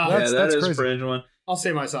 Yeah, that's crazy. A fringe one. I'll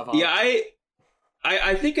save myself out. Yeah,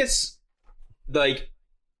 I think it's like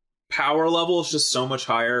power level is just so much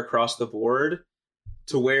higher across the board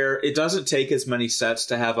to where it doesn't take as many sets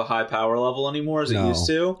to have a high power level anymore as it used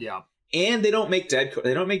to. Yeah, and they don't make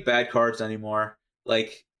bad cards anymore.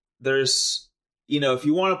 Like there's if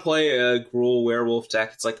you want to play a Gruul werewolf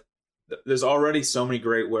deck, it's like there's already so many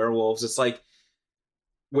great werewolves. It's like,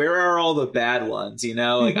 where are all the bad ones?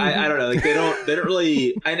 Like I don't know. Like they don't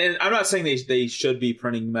really. And I'm not saying they should be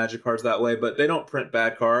printing Magic cards that way, but they don't print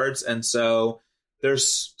bad cards, and so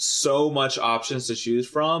there's so much options to choose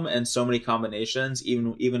from and so many combinations,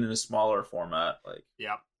 even in a smaller format. Like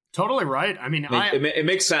totally right. I mean, it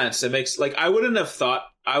makes sense. It makes I would have thought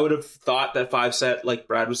that 5 set, like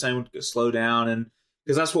Brad was saying, would slow down, and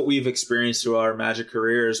because that's what we've experienced through our Magic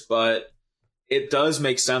careers. But it does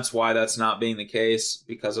make sense why that's not being the case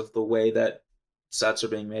because of the way that sets are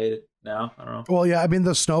being made now. I don't know. Well, yeah, I mean,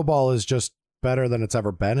 the snowball is just better than it's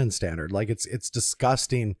ever been in Standard. Like, it's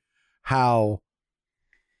disgusting how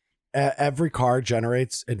every card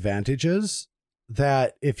generates advantages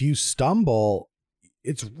that if you stumble,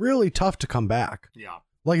 it's really tough to come back. Yeah.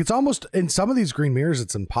 Like, it's almost, in some of these green mirrors,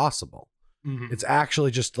 it's impossible. Mm-hmm. It's actually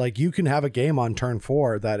just like you can have a game on turn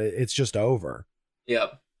 4 that it's just over.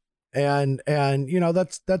 Yep. And you know,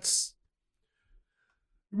 that's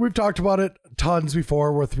we've talked about it tons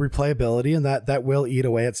before with replayability, and that will eat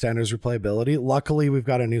away at Standard's replayability. Luckily, we've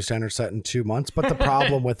got a new Standard set in 2 months, but the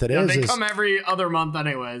problem with it they come every other month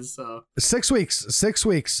anyways, so 6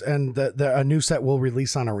 weeks, and a new set will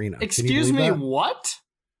release on Arena. Excuse me, what?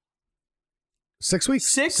 6 weeks.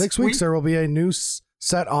 6 weeks there will be a new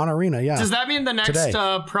set on Arena. Yeah. Does that mean the next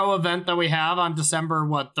pro event that we have on December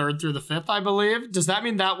 3rd through the 5th, I believe? Does that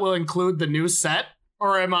mean that will include the new set,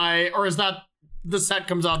 or is that the set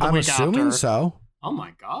comes out the week after? I'm assuming so. Oh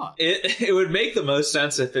my god! It would make the most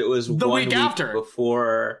sense if it was the 1 week after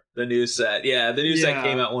before the new set. Yeah, the new set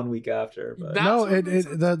came out 1 week after. But. No,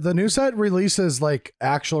 the new set releases, like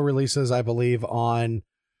actual releases, I believe, on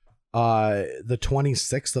the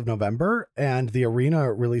 26th of November, and the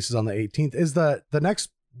Arena releases on the 18th. Is the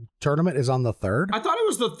next tournament is on the 3rd? I thought it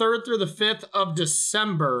was the 3rd through the 5th of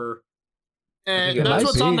December, and that's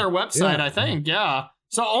what's on their website. Yeah. I think, yeah.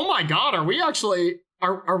 So, oh my god, are we actually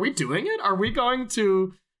are we doing it? Are we going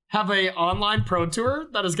to have a online pro tour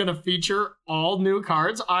that is going to feature all new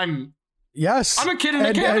cards? Yes. I'm a kid in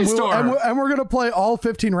a candy store, and we're going to play all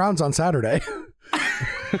 15 rounds on Saturday.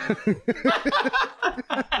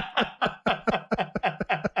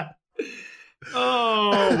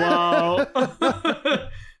 Oh wow.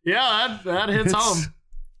 Yeah, that hits home.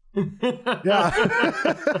 Yeah.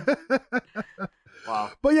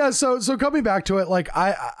 Wow. But yeah, so coming back to it, like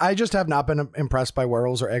I just have not been impressed by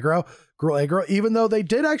Werewolves or Gruul, even though they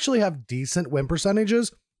did actually have decent win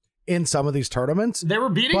percentages in some of these tournaments. They were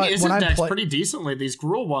beating Izzet decks pretty decently, these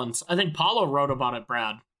Gruul ones. I think Paulo wrote about it,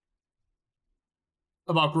 Brad.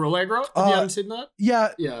 About Gruul aggro? Have you haven't seen that? Yeah.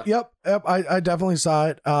 Yep. I definitely saw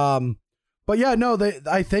it. But yeah, no,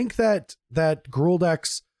 I think that Gruul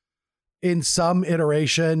decks in some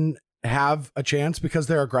iteration have a chance because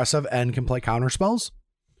they're aggressive and can play counter spells.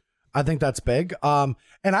 I think that's big. And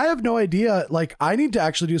I have no idea, like, I need to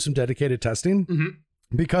actually do some dedicated testing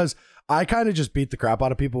because I kind of just beat the crap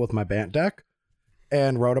out of people with my Bant deck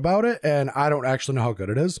and wrote about it, and I don't actually know how good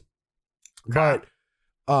it is. Okay.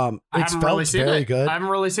 But it's felt very good. I haven't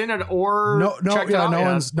really seen it or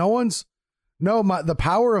the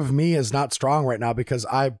power of me is not strong right now because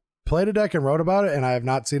I played a deck and wrote about it, and I have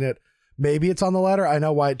not seen it. Maybe it's on the ladder. I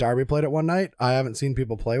know Wyatt Darby played it one night. I haven't seen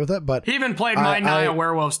people play with it, but he even played my Naya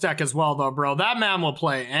Werewolves deck as well, though, bro. That man will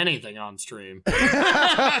play anything on stream.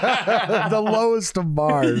 The lowest of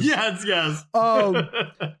bars. Yes.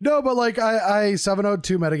 No, but like I 7-0'd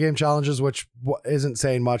 2 metagame challenges, which isn't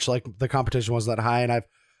saying much. Like the competition wasn't that high, and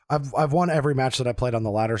I've won every match that I played on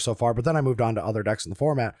the ladder so far. But then I moved on to other decks in the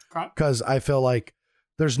format because I feel like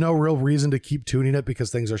there's no real reason to keep tuning it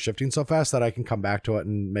because things are shifting so fast that I can come back to it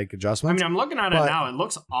and make adjustments. I mean, I'm looking at it now. It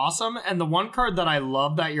looks awesome. And the one card that I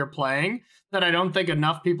love that you're playing that I don't think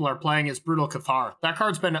enough people are playing is Brutal Cathar. That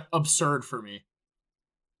card's been absurd for me.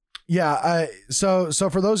 Yeah. So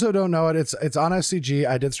for those who don't know it, it's on SCG.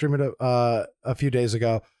 I did stream it a few days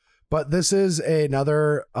ago, but this is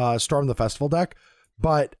another Storm the Festival deck.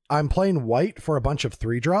 But I'm playing white for a bunch of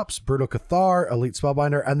 3-drops, Brutal Cathar, Elite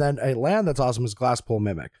Spellbinder, and then a land that's awesome is Glasspool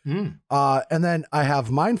Mimic. And then I have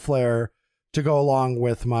Mind Flare to go along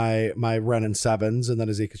with my Wrenn and 7s and then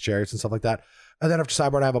Azeka's Chariots and stuff like that. And then after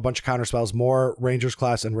sideboard, I have a bunch of counter spells, more Rangers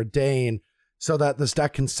class and Redain, so that this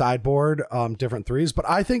deck can sideboard different 3s. But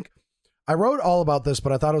I think I wrote all about this,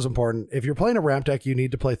 but I thought it was important. If you're playing a ramp deck, you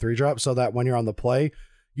need to play 3-drops so that when you're on the play,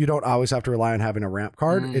 you don't always have to rely on having a ramp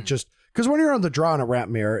card. It just... Because when you're on the draw in a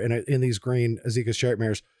ramp mirror in these green Azeka's Chariot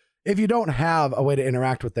mirrors, if you don't have a way to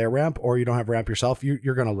interact with their ramp or you don't have ramp yourself,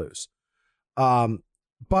 you're going to lose.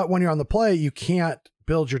 But when you're on the play, you can't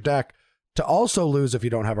build your deck to also lose if you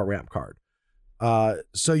don't have a ramp card.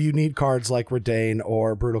 So you need cards like Redain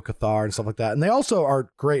or Brutal Cathar and stuff like that. And they also are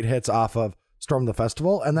great hits off of Storm the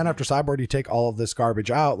Festival. And then after sideboard, you take all of this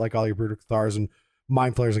garbage out, like all your Brutal Cathars and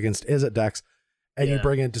Mind Flayers against Izzet decks, and you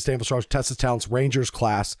bring in Disdainful Strokes, Test of Talents, Rangers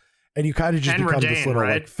class. And you kind of just become this little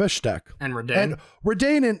like fish deck. And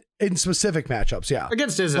Redain in specific matchups, yeah.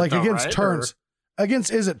 Against Izzet, like against turns. Against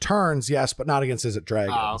Izzet turns, yes, but not against Izzet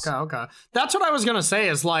Dragons. Oh, okay. That's what I was gonna say.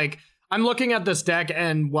 Is like I'm looking at this deck,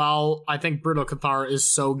 and while I think Brutal Cathar is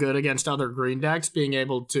so good against other green decks, being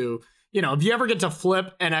able to, if you ever get to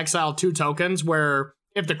flip and exile 2 tokens where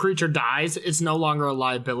if the creature dies, it's no longer a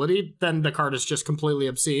liability, then the card is just completely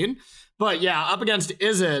obscene. But yeah, up against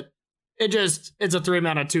Izzet, it's a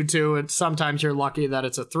 3-mana 2/2, and sometimes you're lucky that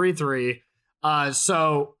it's a 3/3.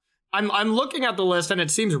 So I'm looking at the list, and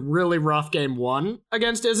it seems really rough game 1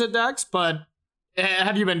 against Izzet decks, but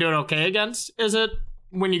have you been doing okay against Izzet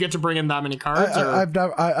when you get to bring in that many cards?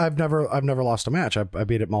 I've never lost a match. I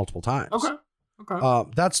beat it multiple times. Okay.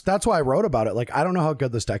 That's why I wrote about it. Like, I don't know how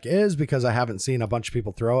good this deck is because I haven't seen a bunch of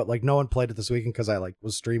people throw it. Like, no one played it this weekend because I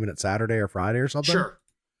was streaming it Saturday or Friday or something. Sure.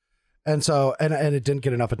 And so, and it didn't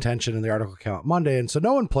get enough attention in the article count Monday. And so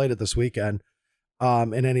no one played it this weekend,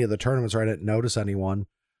 in any of the tournaments, or I didn't notice anyone.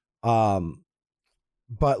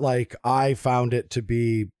 But like, I found it to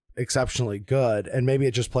be exceptionally good, and maybe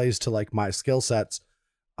it just plays to like my skill sets,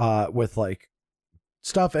 with like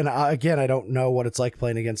stuff. And again, I don't know what it's like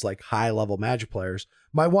playing against like high level Magic players.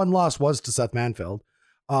 My one loss was to Seth Manfield.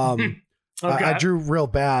 Okay. I drew real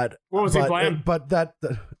bad. What was he playing?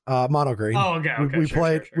 Mono green. Oh, okay.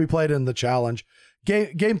 We played in the challenge.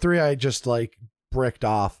 Game 3, I just like bricked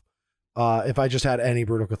off. If I just had any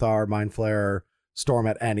Brutal Cathar, Mind Flayer, Storm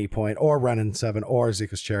at any point, or Renin 7, or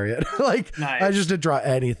Zika's Chariot. Like, nice. I just didn't draw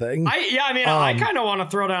anything. I kind of want to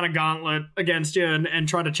throw down a gauntlet against you and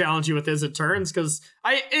try to challenge you with Izzet turns, because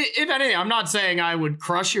if anything, I'm not saying I would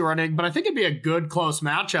crush you or anything, but I think it'd be a good close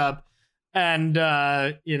matchup. And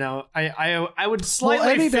I would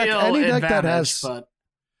slightly feel advantage, but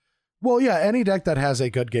well, yeah, any deck that has a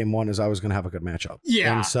good game 1 is always going to have a good matchup.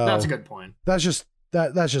 Yeah, and so that's a good point. That's just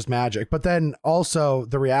Magic. But then also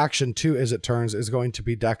the reaction to Izzet turns is going to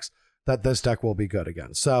be decks that this deck will be good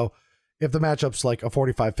against. So if the matchup's like a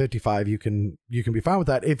 45-55, you can be fine with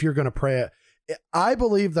that if you're going to pray it. I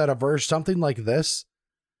believe that something like this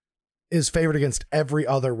is favored against every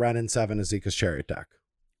other Renin 7 Azeka's Chariot deck.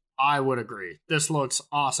 I would agree. This looks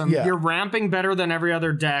awesome. Yeah. You're ramping better than every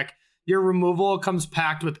other deck. Your removal comes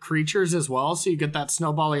packed with creatures as well, so you get that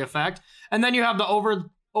snowbally effect. And then you have the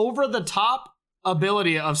over the top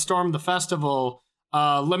ability of Storm the Festival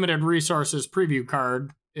limited resources preview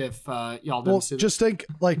card. If y'all didn't see that. Just think,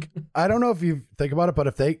 like, I don't know if you think about it, but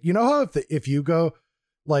if they, how if you go,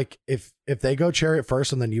 like, if they go Chariot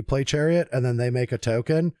first and then you play Chariot and then they make a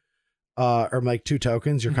token, or make 2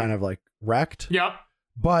 tokens, you're kind of like wrecked. Yep.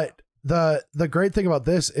 But the great thing about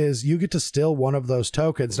this is you get to steal one of those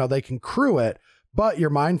tokens. Now they can crew it, but your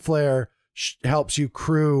Mind Flayer helps you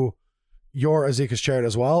crew your Azeka's Chariot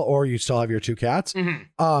as well, or you still have your 2 cats.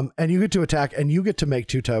 Mm-hmm. And you get to attack and you get to make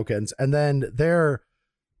 2 tokens, and then they're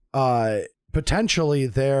potentially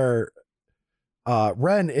their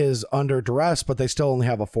Ren is under duress, but they still only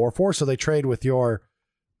have a 4/4, so they trade with your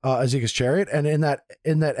Azeka's Chariot, and in that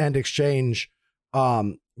end exchange,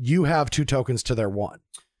 you have 2 tokens to their 1.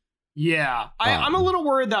 Yeah, I'm a little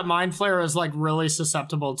worried that Mind Flayer is like really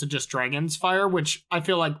susceptible to just Dragon's Fire, which I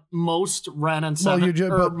feel like most Ren and 7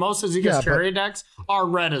 most Azeka's Chariot decks are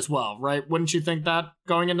red as well, right? Wouldn't you think that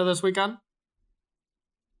going into this weekend?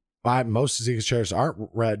 Most Azeka's Chariots aren't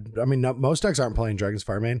red. I mean, most decks aren't playing Dragon's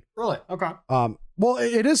Fire main. Really? Okay. Well,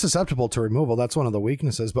 it is susceptible to removal. That's one of the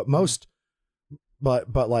weaknesses, but most,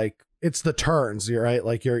 but like, it's the turns, right?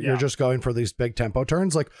 Like you're just going for these big tempo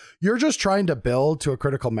turns. Like, you're just trying to build to a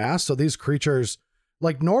critical mass. So these creatures,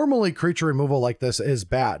 like, normally creature removal like this is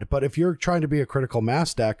bad, but if you're trying to be a critical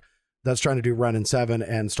mass deck that's trying to do Renin 7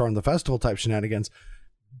 and Storm the Festival type shenanigans,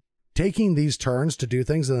 taking these turns to do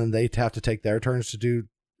things and then they have to take their turns to do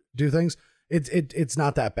things, it's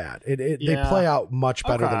not that bad. They play out much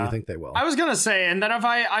better than you think they will. I was gonna say, and then if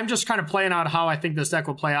I'm just kind of playing out how I think this deck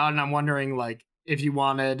will play out, and I'm wondering, like, if you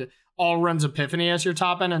wanted Alrund's Epiphany as your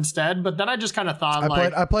top end instead, but then I just kind of thought,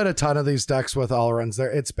 I played a ton of these decks with Alrund's there.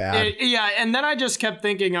 It's bad. And then I just kept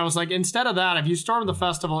thinking, I was like, instead of that, if you Storm the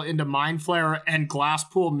Festival into Mind Flayer and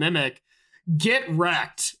Glasspool Mimic, get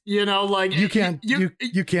wrecked. Like, you can't do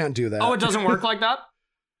that. Oh, it doesn't work like that?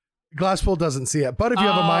 Glasspool doesn't see it, but if you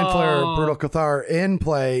have a Mind Flayer Brutal Cathar in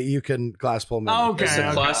play, you can Glasspool Mimic. Okay, it's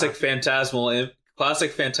a classic phantasmal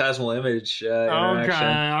image interaction.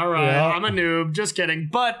 Okay, all right. Yeah. I'm a noob. Just kidding.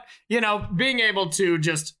 But, being able to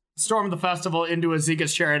just Storm the Festival into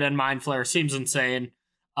Azeka's Chariot and Mind Flayer seems insane.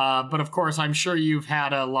 But of course, I'm sure you've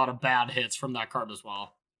had a lot of bad hits from that card as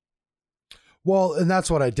well. Well, and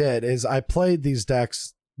that's what I did, is I played these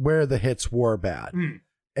decks where the hits were bad.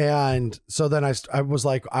 And so then I was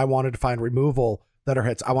like, I wanted to find removal that are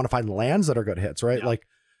hits. I want to find lands that are good hits, right? Yeah.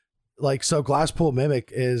 Like so Glasspool Mimic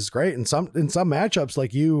is great in some matchups,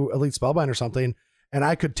 like you Elite Spellbind or something, And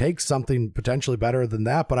I could take something potentially better than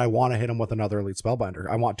that, but I want to hit him with another Elite Spellbinder.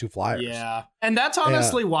 I want 2 flyers. Yeah. And that's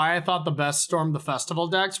honestly why I thought the best Storm the Festival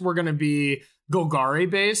decks were going to be Golgari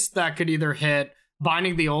based that could either hit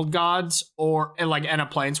Binding the Old Gods or and a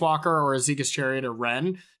Planeswalker or a Zega's Chariot or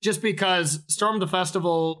Ren, just because Storm the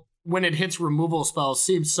Festival, when it hits removal spells,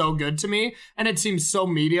 seems so good to me. And it seems so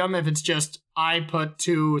medium if it's just I put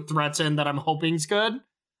 2 threats in that I'm hoping's good.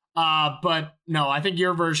 But no, I think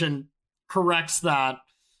your version corrects that,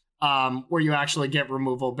 where you actually get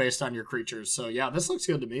removal based on your creatures. So yeah, this looks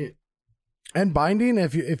good to me. And Binding,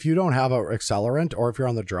 if you don't have an accelerant or if you're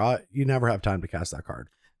on the draw, you never have time to cast that card.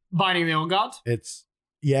 Binding the Old Gods? It's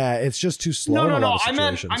just too slow. No. I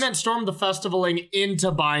meant Storm the Festivaling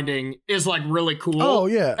into Binding is like really cool. Oh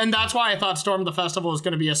yeah. And that's why I thought Storm the Festival was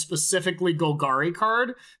going to be a specifically Golgari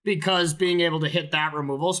card, because being able to hit that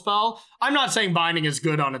removal spell. I'm not saying Binding is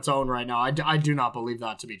good on its own right now. I do not believe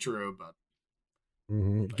that to be true, but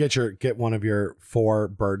get one of your 4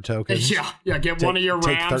 bird tokens. Yeah. Get one of your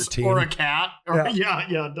rams or a cat. Or, yeah.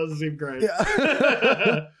 It doesn't seem great.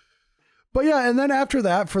 Yeah. But yeah, and then after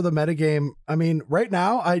that for the metagame, I mean, right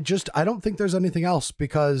now I don't think there's anything else,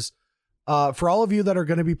 because for all of you that are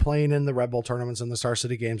going to be playing in the Red Bull tournaments and the Star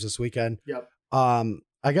City games this weekend,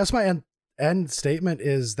 I guess my end statement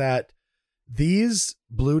is that these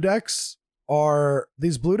blue decks, mono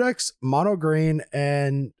green,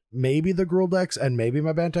 and maybe the Gruul decks, and maybe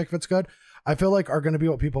my Bantech if it's good, I feel like are going to be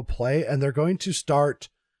what people play, and they're going to start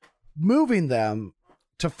moving them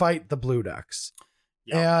to fight the blue decks.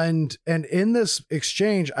 Yeah. And in this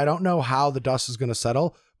exchange, I don't know how the dust is going to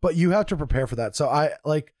settle, but you have to prepare for that. So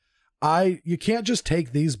you can't just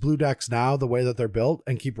take these blue decks now the way that they're built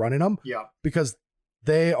and keep running them. Yeah. Because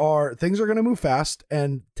things are going to move fast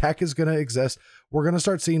and tech is going to exist. We're going to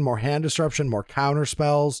start seeing more hand disruption, more counter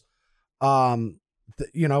spells.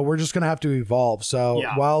 We're just going to have to evolve. So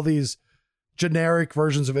while these generic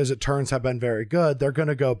versions of Is It Turns have been very good, they're going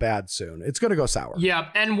to go bad soon. It's going to go sour. Yeah.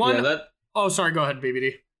 And oh, sorry. Go ahead,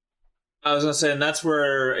 BBD. I was going to say, and that's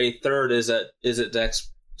where a third Is It Dex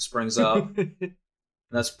springs up.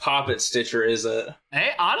 That's Poppet Stitcher Is It.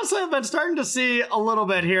 Hey, honestly, I've been starting to see a little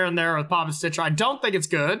bit here and there with Poppet Stitcher. I don't think it's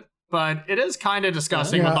good, but it is kind of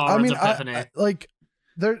disgusting with Alrund's Epiphany.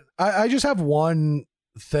 I just have one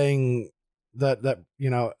thing that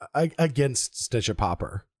against Stitcher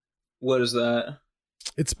Popper. What is that?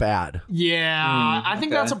 It's bad. Yeah, I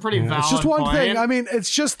think that's a pretty valid It's just one point. thing. I mean, it's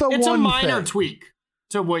just it's a minor tweak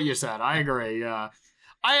to what you said. I agree. Yeah.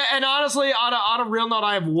 And honestly, on a real note,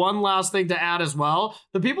 I have one last thing to add as well.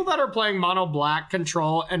 The people that are playing mono black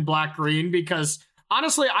control and black green, because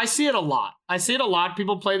honestly, I see it a lot.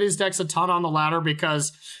 People play these decks a ton on the ladder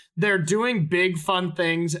because they're doing big fun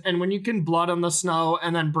things. And when you can Blood on the Snow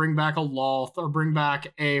and then bring back a Lolth or bring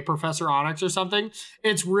back a Professor Onyx or something,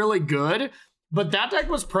 it's really good. But that deck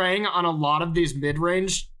was preying on a lot of these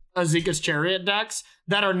mid-range Azeka's Chariot decks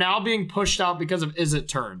that are now being pushed out because of Is It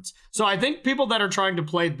Turns. So I think people that are trying to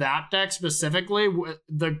play that deck specifically,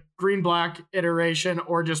 the green-black iteration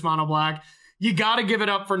or just mono-black, you got to give it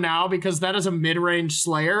up for now because that is a mid-range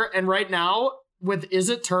Slayer. And right now, with Is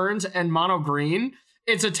It Turns and mono-green,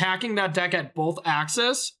 it's attacking that deck at both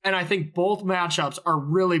axes. And I think both matchups are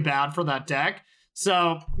really bad for that deck.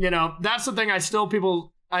 So, that's the thing I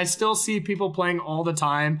still see people playing all the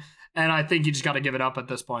time, and I think you just got to give it up at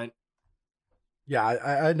this point. Yeah,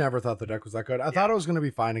 I never thought the deck was that good. I thought it was going to be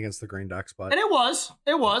fine against the green decks, but... And it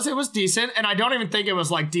was decent, and I don't even think it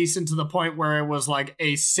was, decent to the point where it was,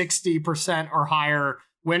 a 60% or higher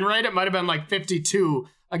win rate. It might have been, 52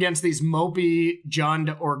 against these Mopey,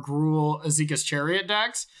 Jund, or Gruul Azeka's Chariot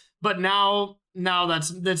decks, but now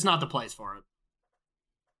that's not the place for it.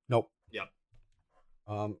 Nope. Yep.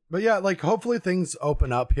 But yeah, hopefully things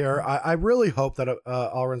open up here. I really hope that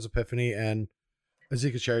Alrund's Epiphany and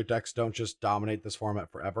Azeka's Chariot decks don't just dominate this format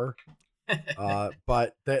forever.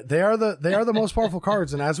 But they are the most powerful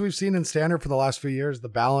cards, and as we've seen in Standard for the last few years, the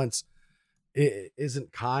balance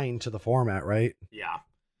isn't kind to the format, right? Yeah.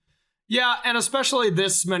 Yeah, and especially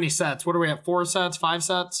this many sets. What are we at? 4 sets? 5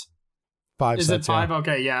 sets? 5 Is sets, it 5? yeah.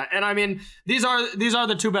 Okay, yeah. And I mean, these are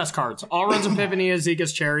the 2 best cards. Alrund's Epiphany is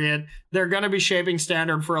Azeka's Chariot. They're going to be shaping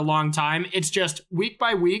Standard for a long time. It's just week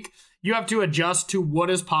by week, you have to adjust to what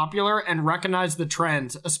is popular and recognize the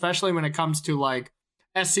trends, especially when it comes to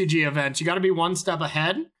SCG events. You got to be one step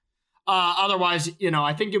ahead. Otherwise,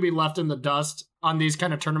 I think you'll be left in the dust on these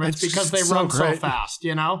kind of tournaments because they run so fast,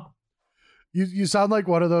 You sound like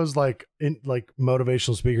one of those like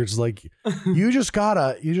motivational speakers. Like you just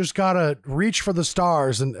gotta reach for the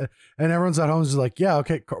stars, and everyone's at home is like, yeah,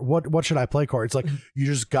 okay, what should I play, Corey? It's like you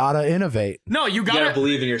just gotta innovate. No, you gotta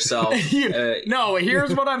believe in yourself. No,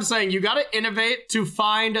 here's what I'm saying: you gotta innovate to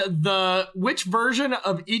find which version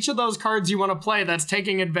of each of those cards you want to play that's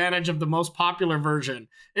taking advantage of the most popular version.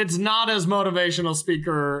 It's not as motivational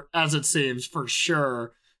speaker as it seems, for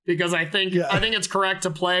sure. Because I think it's correct to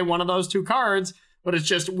play one of those two cards, but it's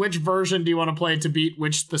just which version do you want to play to beat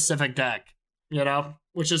which specific deck,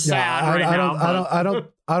 which is sad now.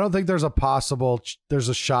 I don't think there's a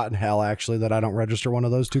shot in hell actually that I don't register one of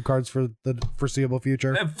those two cards for the foreseeable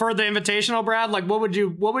future. For the Invitational, Brad, like what would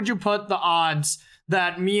you put the odds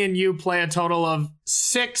that me and you play a total of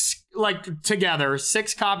 6 together,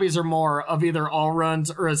 6 copies or more of either All Runs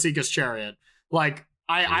or Azeka's Chariot? Like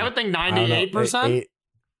I would think 98%.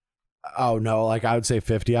 Oh no, I would say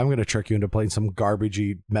 50. I'm going to trick you into playing some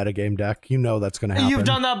garbagey metagame deck. That's going to happen. You've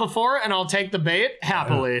done that before, and I'll take the bait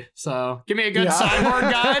happily. So give me a good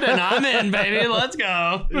sideboard guide, and I'm in, baby. Let's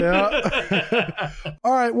go. Yeah.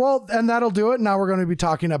 All right. Well, and that'll do it. Now we're going to be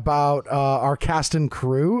talking about our cast and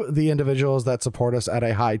crew, the individuals that support us at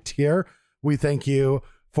a high tier. We thank you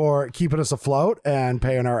for keeping us afloat and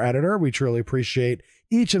paying our editor. We truly appreciate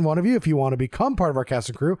each and one of you. If you want to become part of our cast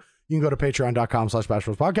and crew, you can go to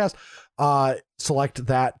patreon.com/BashBrospodcast, select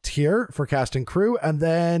that tier for cast and crew, and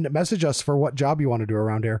then message us for what job you want to do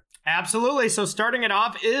around here. Absolutely. So starting it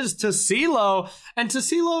off is Tassilo, and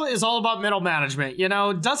Tassilo is all about middle management.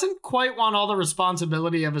 Doesn't quite want all the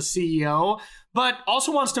responsibility of a CEO, but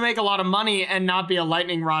also wants to make a lot of money and not be a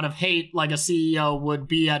lightning rod of hate like a CEO would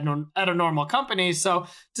be at a normal company. So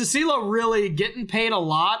Tassilo really getting paid a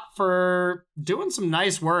lot for doing some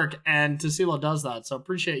nice work, and Tassilo does that. So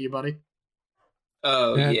appreciate you, buddy.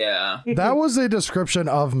 Oh, yeah. That was a description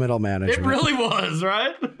of middle management. It really was,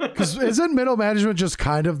 right? Because isn't middle management just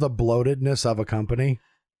kind of the bloatedness of a company?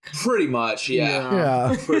 Pretty much, yeah.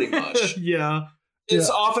 Yeah. Pretty much. Yeah.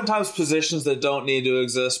 It's oftentimes positions that don't need to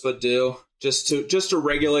exist but do, just to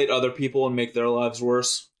regulate other people and make their lives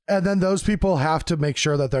worse. And then those people have to make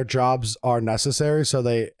sure that their jobs are necessary, so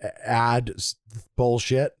they add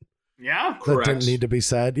bullshit. Yeah. That didn't need to be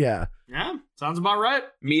said. Yeah. Yeah. Sounds about right.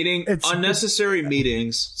 Unnecessary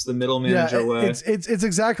meetings. It's the middle manager way. It's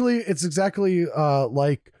exactly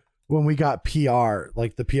like when we got PR,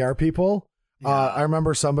 like the PR people. Yeah. I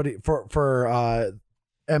remember somebody for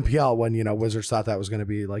MPL when Wizards thought that was going to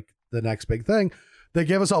be like the next big thing. They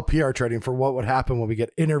gave us all PR training for what would happen when we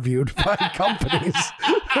get interviewed by companies.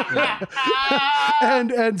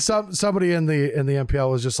 and somebody in the MPL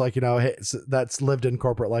was just like, hey, that's lived in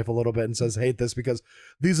corporate life a little bit and says, hate this because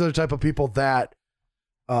these are the type of people that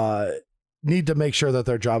need to make sure that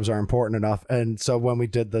their jobs are important enough. And so when we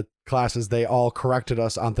did the classes, they all corrected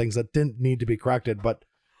us on things that didn't need to be corrected, but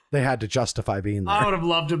they had to justify being there. I would have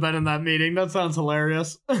loved to have been in that meeting. That sounds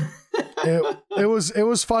hilarious. It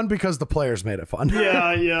was fun because the players made it fun.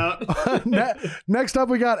 Yeah. Next up,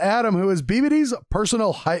 we got Adam, who is BBD's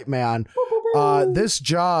personal hype man. This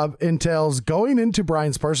job entails going into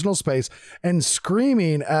Brian's personal space and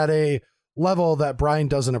screaming at a level that Brian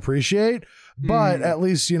doesn't appreciate, but at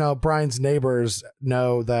least Brian's neighbors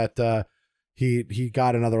know that he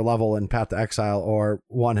got another level in Path to Exile or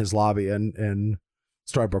won his lobby in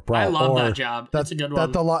Storybook Brawl. I love that job. That's a good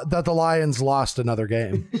one. That the Lions lost another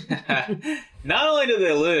game. Not only did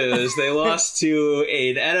they lose, they lost to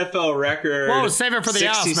an NFL record. Whoa, save it for the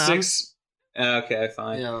 66. Okay,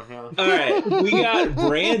 fine. Yeah. All right, we got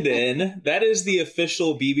Brandon. That is the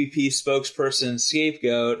official BBP spokesperson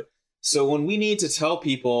scapegoat. So when we need to tell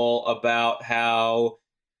people about how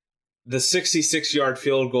the 66-yard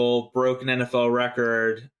field goal broke an NFL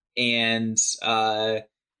record and there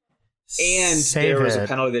was a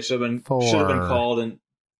penalty that should have been called and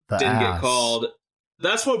didn't get called.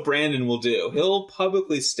 That's what Brandon will do. He'll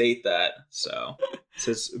publicly state that. So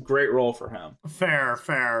it's a great role for him.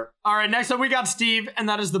 Fair. All right, next up we got Steve, and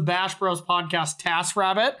that is the Bash Bros podcast Task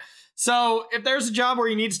Rabbit. So if there's a job where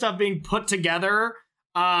you need stuff being put together,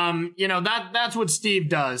 that's what Steve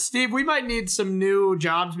does. Steve, we might need some new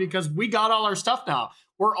jobs because we got all our stuff now.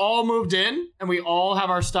 We're all moved in and we all have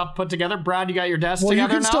our stuff put together. Brad, you got your desk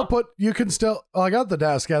together now? I got the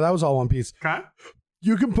desk. Yeah, that was all one piece. Okay.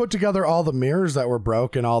 You can put together all the mirrors that were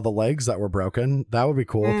broke and all the legs that were broken. That would be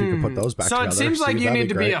cool if you could put those back together. So it seems like you need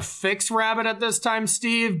to be a fix rabbit at this time,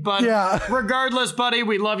 Steve. But regardless, buddy,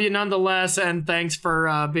 we love you nonetheless. And thanks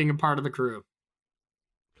for being a part of the crew.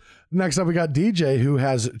 Next up, we got DJ, who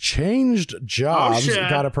has changed jobs,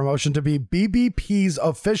 got a promotion to be BBP's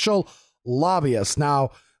official lobbyist.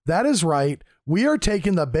 Now, That is right. We are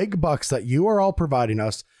taking the big bucks that you are all providing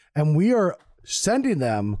us, and we are sending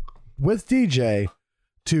them with DJ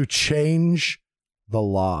to change the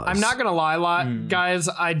laws. I'm not gonna lie, guys.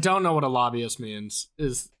 I don't know what a lobbyist means.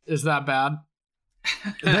 Is that bad?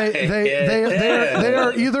 They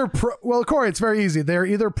are either pro. Well, Corey, it's very easy. They are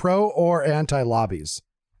either pro or anti lobbies.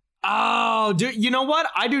 Oh, you know what?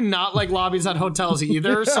 I do not like lobbies at hotels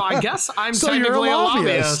either. So I guess I'm technically a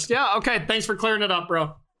lobbyist. Yeah. Okay. Thanks for clearing it up,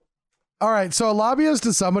 bro. All right. So a lobbyist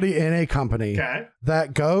is somebody in a company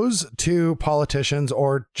that goes to politicians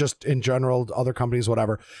or just in general, other companies,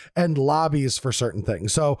 whatever, and lobbies for certain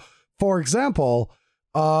things. So, for example,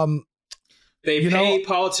 they pay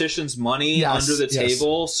politicians money under the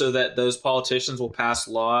table so that those politicians will pass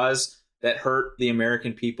laws that hurt the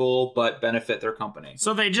American people but benefit their company.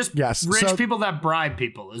 So they just rich people that bribe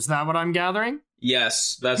people. Is that what I'm gathering?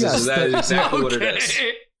 Yes, that is exactly what it is.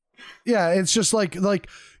 Yeah, it's just like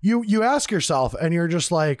you ask yourself and you're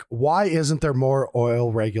just like, why isn't there more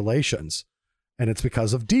oil regulations? And it's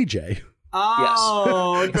because of DJ.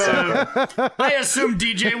 Oh, okay. I assume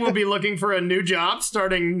DJ will be looking for a new job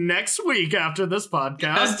starting next week after this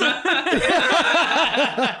podcast.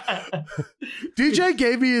 DJ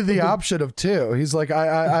gave me the option of 2. He's like,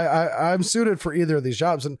 I'm suited for either of these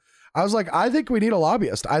jobs. And I was like, I think we need a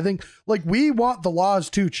lobbyist. I think we want the laws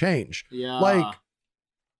to change. Yeah.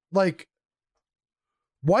 Like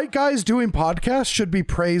white guys doing podcasts should be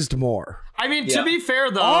praised more. I mean, to be fair,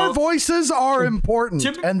 though, our voices are important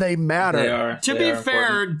and they matter. To be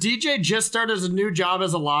fair, DJ just started his new job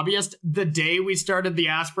as a lobbyist the day we started the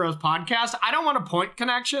Aspros podcast. I don't want to point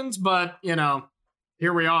connections, but,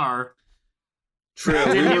 here we are. True.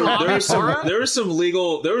 There was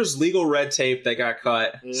legal red tape that got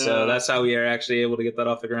cut. Yeah. So that's how we are actually able to get that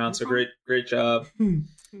off the ground. So great job.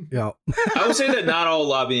 Yeah. I would say that not all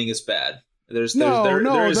lobbying is bad. There is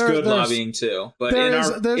good lobbying too, but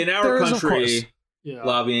in our country,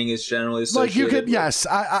 lobbying is generally associated.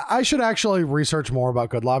 I should actually research more about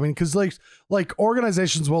good lobbying because like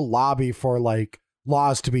organizations will lobby for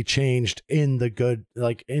laws to be changed in the good,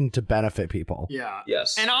 to benefit people. Yeah.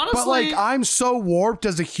 Yes. And honestly, but I'm so warped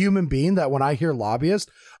as a human being that when I hear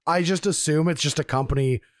lobbyist, I just assume it's just a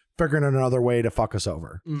company figuring another way to fuck us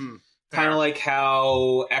over. Kind of like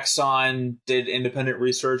how Exxon did independent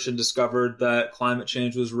research and discovered that climate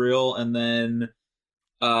change was real, and then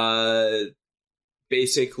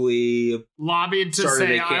basically lobbied to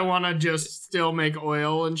say, I want to just still make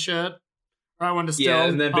oil and shit. Or I want to still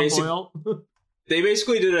pump oil. They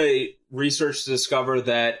basically did a research to discover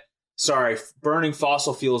that, burning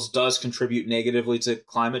fossil fuels does contribute negatively to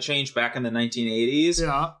climate change back in the 1980s.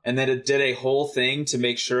 Yeah. And then it did a whole thing to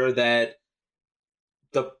make sure that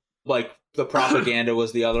the propaganda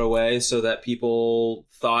was the other way, so that people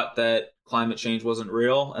thought that climate change wasn't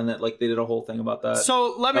real, and that they did a whole thing about that.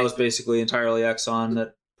 So that was basically entirely Exxon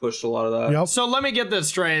that pushed a lot of that. Yep. So let me get this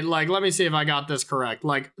straight. Let me see if I got this correct.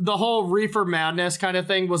 The whole reefer madness kind of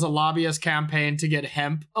thing was a lobbyist campaign to get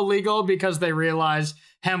hemp illegal because they realized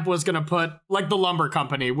hemp was going to put the lumber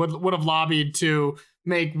company would have lobbied to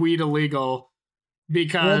make weed illegal.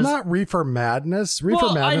 Because not reefer madness.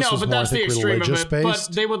 Reefer madness, I know, but that's the extreme of it. But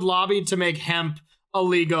they would lobby to make hemp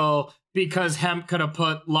illegal because hemp could have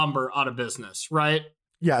put lumber out of business, right?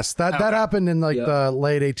 Yes, that happened in the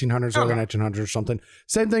late 1800s, early 1900s or something.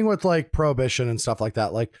 Same thing with prohibition and stuff like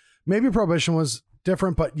that. Maybe prohibition was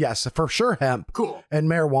different, but yes, for sure hemp and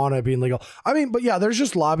marijuana being legal. I mean, but yeah, there's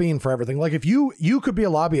just lobbying for everything. If you could be a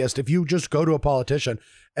lobbyist if you just go to a politician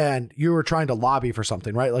and you were trying to lobby for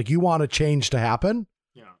something, right? You want a change to happen.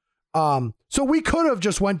 Yeah. So we could have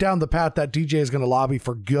just went down the path that DJ is going to lobby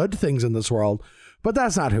for good things in this world, but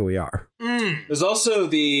that's not who we are. There's also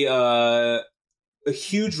a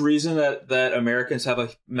huge reason that Americans have a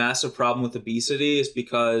massive problem with obesity is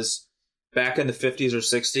because back in the 50s or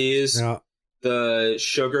 60s, the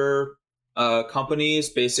sugar companies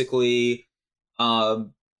basically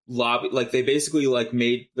they basically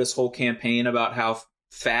made this whole campaign about how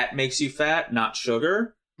fat makes you fat, not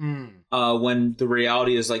sugar. When the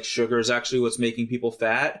reality is sugar is actually what's making people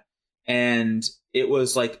fat. And it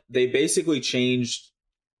was they basically changed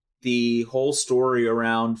the whole story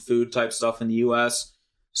around food type stuff in the US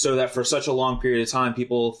so that for such a long period of time,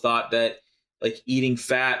 people thought that eating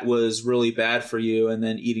fat was really bad for you, and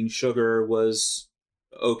then eating sugar was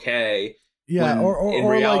okay. Yeah. Or in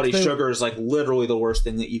reality, sugar is literally the worst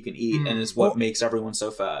thing that you can eat, and is what makes everyone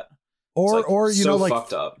so fat. Or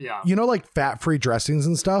fucked up. Yeah. Fat-free dressings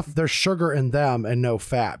and stuff, there's sugar in them and no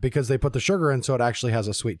fat because they put the sugar in so it actually has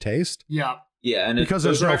a sweet taste. Yeah. Yeah, and because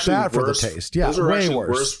there's no fat for the taste. Yeah, those are way actually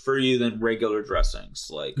worse for you than regular dressings.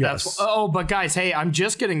 Like, yes. But guys, hey, I'm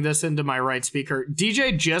just getting this into my right speaker.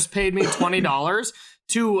 DJ just paid me $20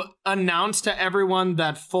 to announce to everyone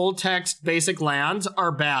that full text basic lands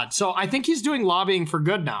are bad. So I think he's doing lobbying for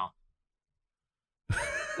good now.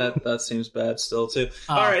 that seems bad still too.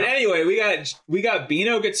 All right. Anyway, we got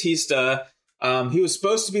Bino Gatista. He was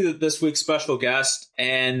supposed to be this week's special guest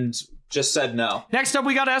and just said no. Next up,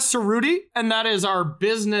 we got S. Cerruti, and that is our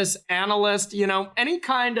business analyst. You know, any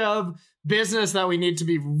kind of business that we need to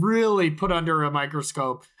be really put under a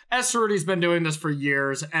microscope. S. Cerruti's been doing this for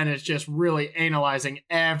years, and it's just really analyzing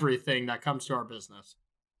everything that comes to our business.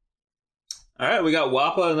 All right, we got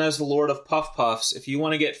Wappa, and that's the Lord of Puff Puffs. If you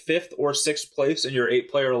want to get 5th or 6th place in your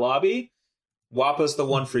 8-player lobby, Wappa's the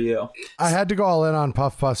one for you. I had to go all in on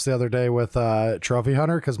Puff Puffs the other day with Trophy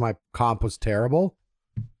Hunter because my comp was terrible.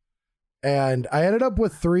 And I ended up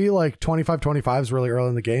with 3 like 25-25s really early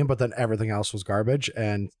in the game, but then everything else was garbage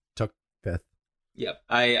and took 5th. Yep.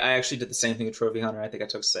 I actually did the same thing with Trophy Hunter. I think I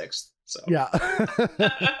took 6th. So yeah.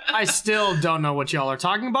 I still don't know what y'all are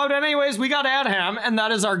talking about. Anyways, we got Adham, and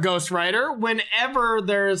that is our ghostwriter. Whenever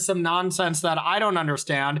there's some nonsense that I don't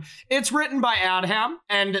understand, it's written by Adham,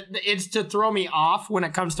 and it's to throw me off when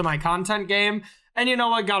it comes to my content game. And you know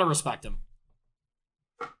what? Gotta respect him.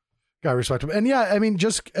 Gotta respect him. And yeah, I mean,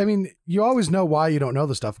 you always know why you don't know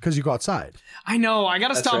the stuff because you go outside. I know. I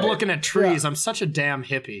gotta stop looking at trees. Yeah. I'm such a damn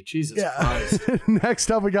hippie. Jesus Christ.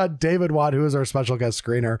 Next up, we got David Watt, who is our special guest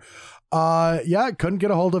screener. Couldn't get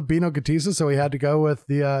a hold of Bino Gatista, so we had to go with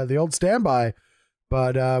the old standby.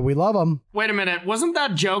 But we love him. Wait a minute. Wasn't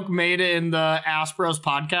that joke made in the Aspros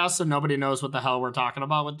podcast so nobody knows what the hell we're talking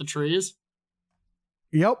about with the trees?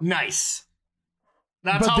 Yep. Nice.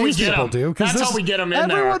 That's how we get them. That's how we get them in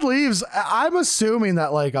there. Everyone leaves. I'm assuming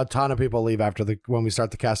that like a ton of people leave after when we start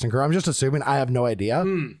the casting crew. I'm just assuming. I have no idea.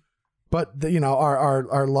 But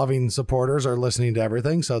our loving supporters are listening to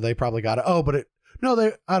everything, so they probably got it. Oh, but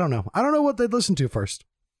I don't know. I don't know what they'd listen to first.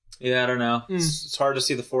 Yeah, I don't know. It's hard to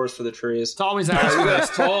see the forest for the trees. It's always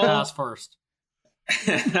ask first.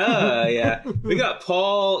 Yeah. We got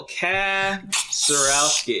Paul Sarowski.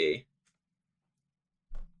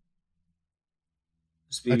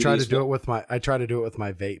 I try to do it with my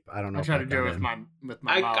vape. I don't know. I try to do it with my mouth.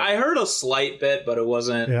 I heard a slight bit, but it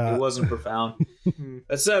wasn't profound.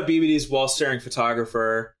 That's BBD's wall staring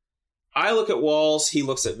photographer. I look at walls, he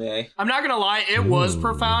looks at me. I'm not gonna lie, it was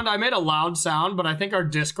profound. I made a loud sound, but I think our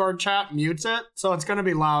Discord chat mutes it, so it's gonna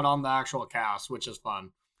be loud on the actual cast, which is fun.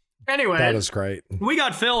 Anyway, that is great. We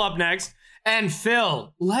got Phil up next, and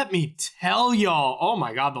Phil, let me tell y'all, oh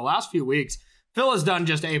my god, the last few weeks, Phil has done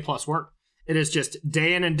just A+ work. It is just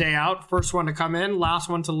day in and day out. First one to come in, last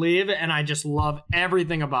one to leave. And I just love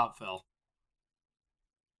everything about Phil.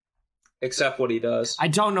 Except what he does. I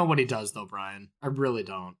don't know what he does, though, Brian. I really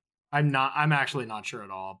don't. I'm actually not sure at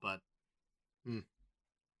all, but.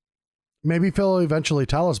 Maybe Phil will eventually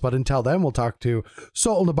tell us, but until then, we'll talk to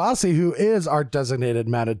Sol Nabasi, who is our designated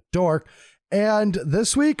Matadork. And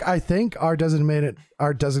this week, I think our designated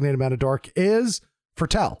Matadork is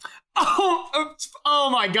Fertel. Oh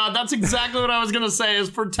my god, that's exactly what I was gonna say, is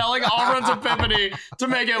for telling Alrund's Epiphany to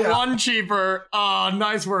make it one cheaper. Oh,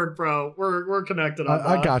 nice work, bro. We're connected on that.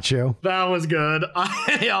 I got you. That was good.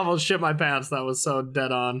 I almost shit my pants. That was so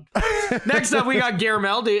dead on. Next up, we got Gear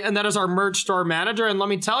Meldy, and that is our merch store manager. And let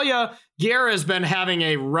me tell you, Gear has been having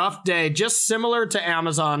a rough day, just similar to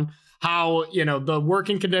Amazon. How, the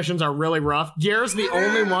working conditions are really rough. Gear's the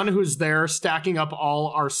only one who's there stacking up all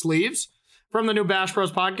our sleeves. From the new Bash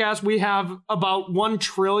Bros podcast, we have about 1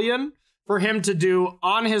 trillion for him to do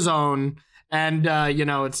on his own. And,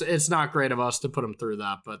 it's not great of us to put him through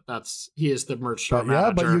that, but he is the merch store manager.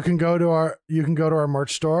 Yeah, but you can go to our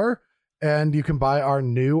merch store and you can buy our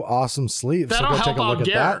new awesome sleeves. That'll help out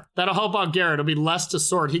Garrett. That'll help out Garrett. It'll be less to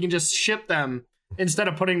sort. He can just ship them instead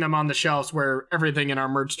of putting them on the shelves where everything in our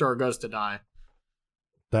merch store goes to die.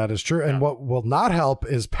 That is true. Yeah. And what will not help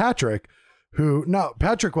is Patrick,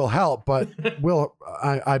 Patrick will help, but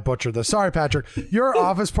I butchered this. Sorry, Patrick. You're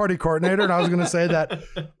office party coordinator, and I was going to say that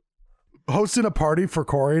hosting a party for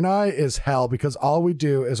Corey and I is hell because all we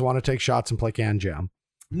do is want to take shots and play Can Jam.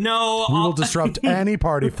 No. We will disrupt any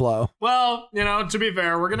party flow. Well, to be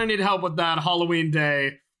fair, we're going to need help with that Halloween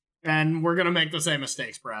day, and we're going to make the same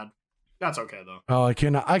mistakes, Brad. That's okay though. Oh,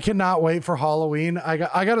 I cannot wait for Halloween. I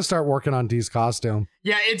got to start working on Dee's costume.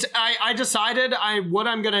 Yeah, I decided what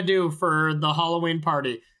I'm going to do for the Halloween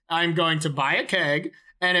party. I'm going to buy a keg,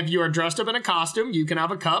 and if you are dressed up in a costume, you can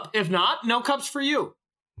have a cup. If not, no cups for you.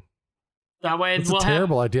 That way it's a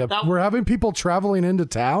terrible idea. We're having people traveling into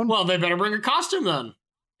town. Well, they better bring a costume then.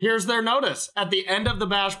 here's their notice at the end of the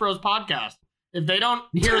Bash Bros podcast. If they don't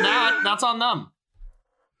hear that, that's on them.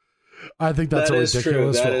 I think that's that a is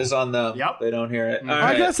ridiculous true. That rule. is on them. Yep. They don't hear it.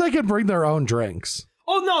 I guess they can bring their own drinks.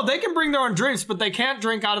 Oh, no, they can bring their own drinks, but they can't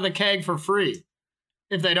drink out of the keg for free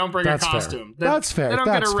if they don't bring a costume. That's fair. They don't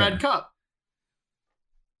get a red cup.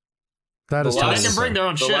 That is They can bring their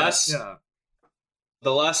own shit.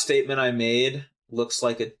 The last statement I made looks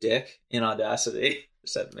like a dick in Audacity.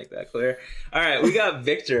 Just had to make that clear. All right, we got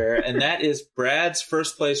Victor, and that is Brad's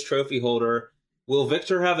first place trophy holder. Will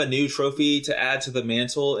Victor have a new trophy to add to the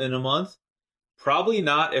mantle in a month? Probably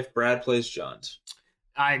not if Brad plays Jund.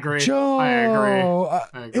 I agree. Joe, I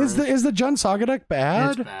agree. Is the Jund Saga deck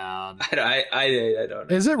bad? It's bad. I don't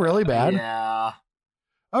know. Is it really bad? Yeah.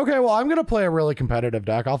 Okay, well, I'm going to play a really competitive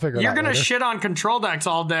deck. I'll figure it out. You're going to later. shit on control decks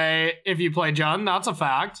all day if you play Jund. That's a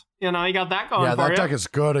fact. You know, you got that going for you. Yeah, that deck is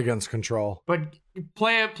good against control. But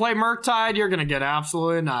play Murktide, you're going to get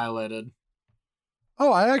absolutely annihilated.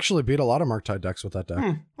 Oh, I actually beat a lot of Murktide decks with that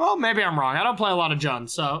deck. Well, maybe I'm wrong. I don't play a lot of Jund,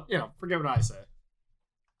 so, forget what I say.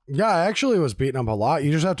 Yeah, I actually was beating up a lot.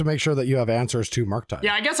 You just have to make sure that you have answers to Murktide.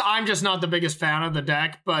 Yeah, I guess I'm just not the biggest fan of the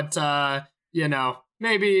deck, but,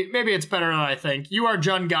 maybe it's better than I think. You are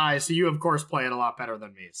Jund guy, so you, of course, play it a lot better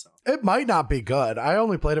than me. So it might not be good. I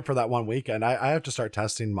only played it for that one weekend. I have to start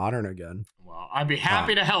testing Modern again. Well, I'd be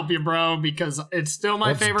happy to help you, bro, because it's still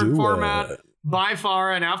my favorite format by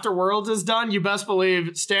far. And after Worlds is done, you best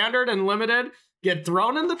believe Standard and Limited get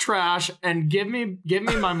thrown in the trash and give me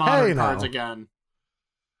my Modern cards again.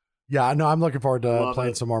 Yeah, no, I'm looking forward to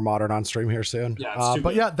playing some more Modern on stream here soon. Yeah,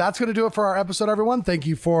 but yeah, that's going to do it for our episode, everyone. Thank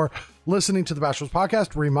you for listening to the Bash Bros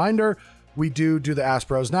podcast. Reminder, we do the Ask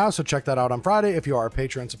Bros now, so check that out on Friday. If you are a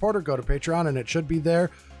Patreon supporter, go to Patreon, and it should be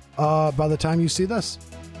there by the time you see this.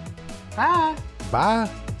 Bye. Bye.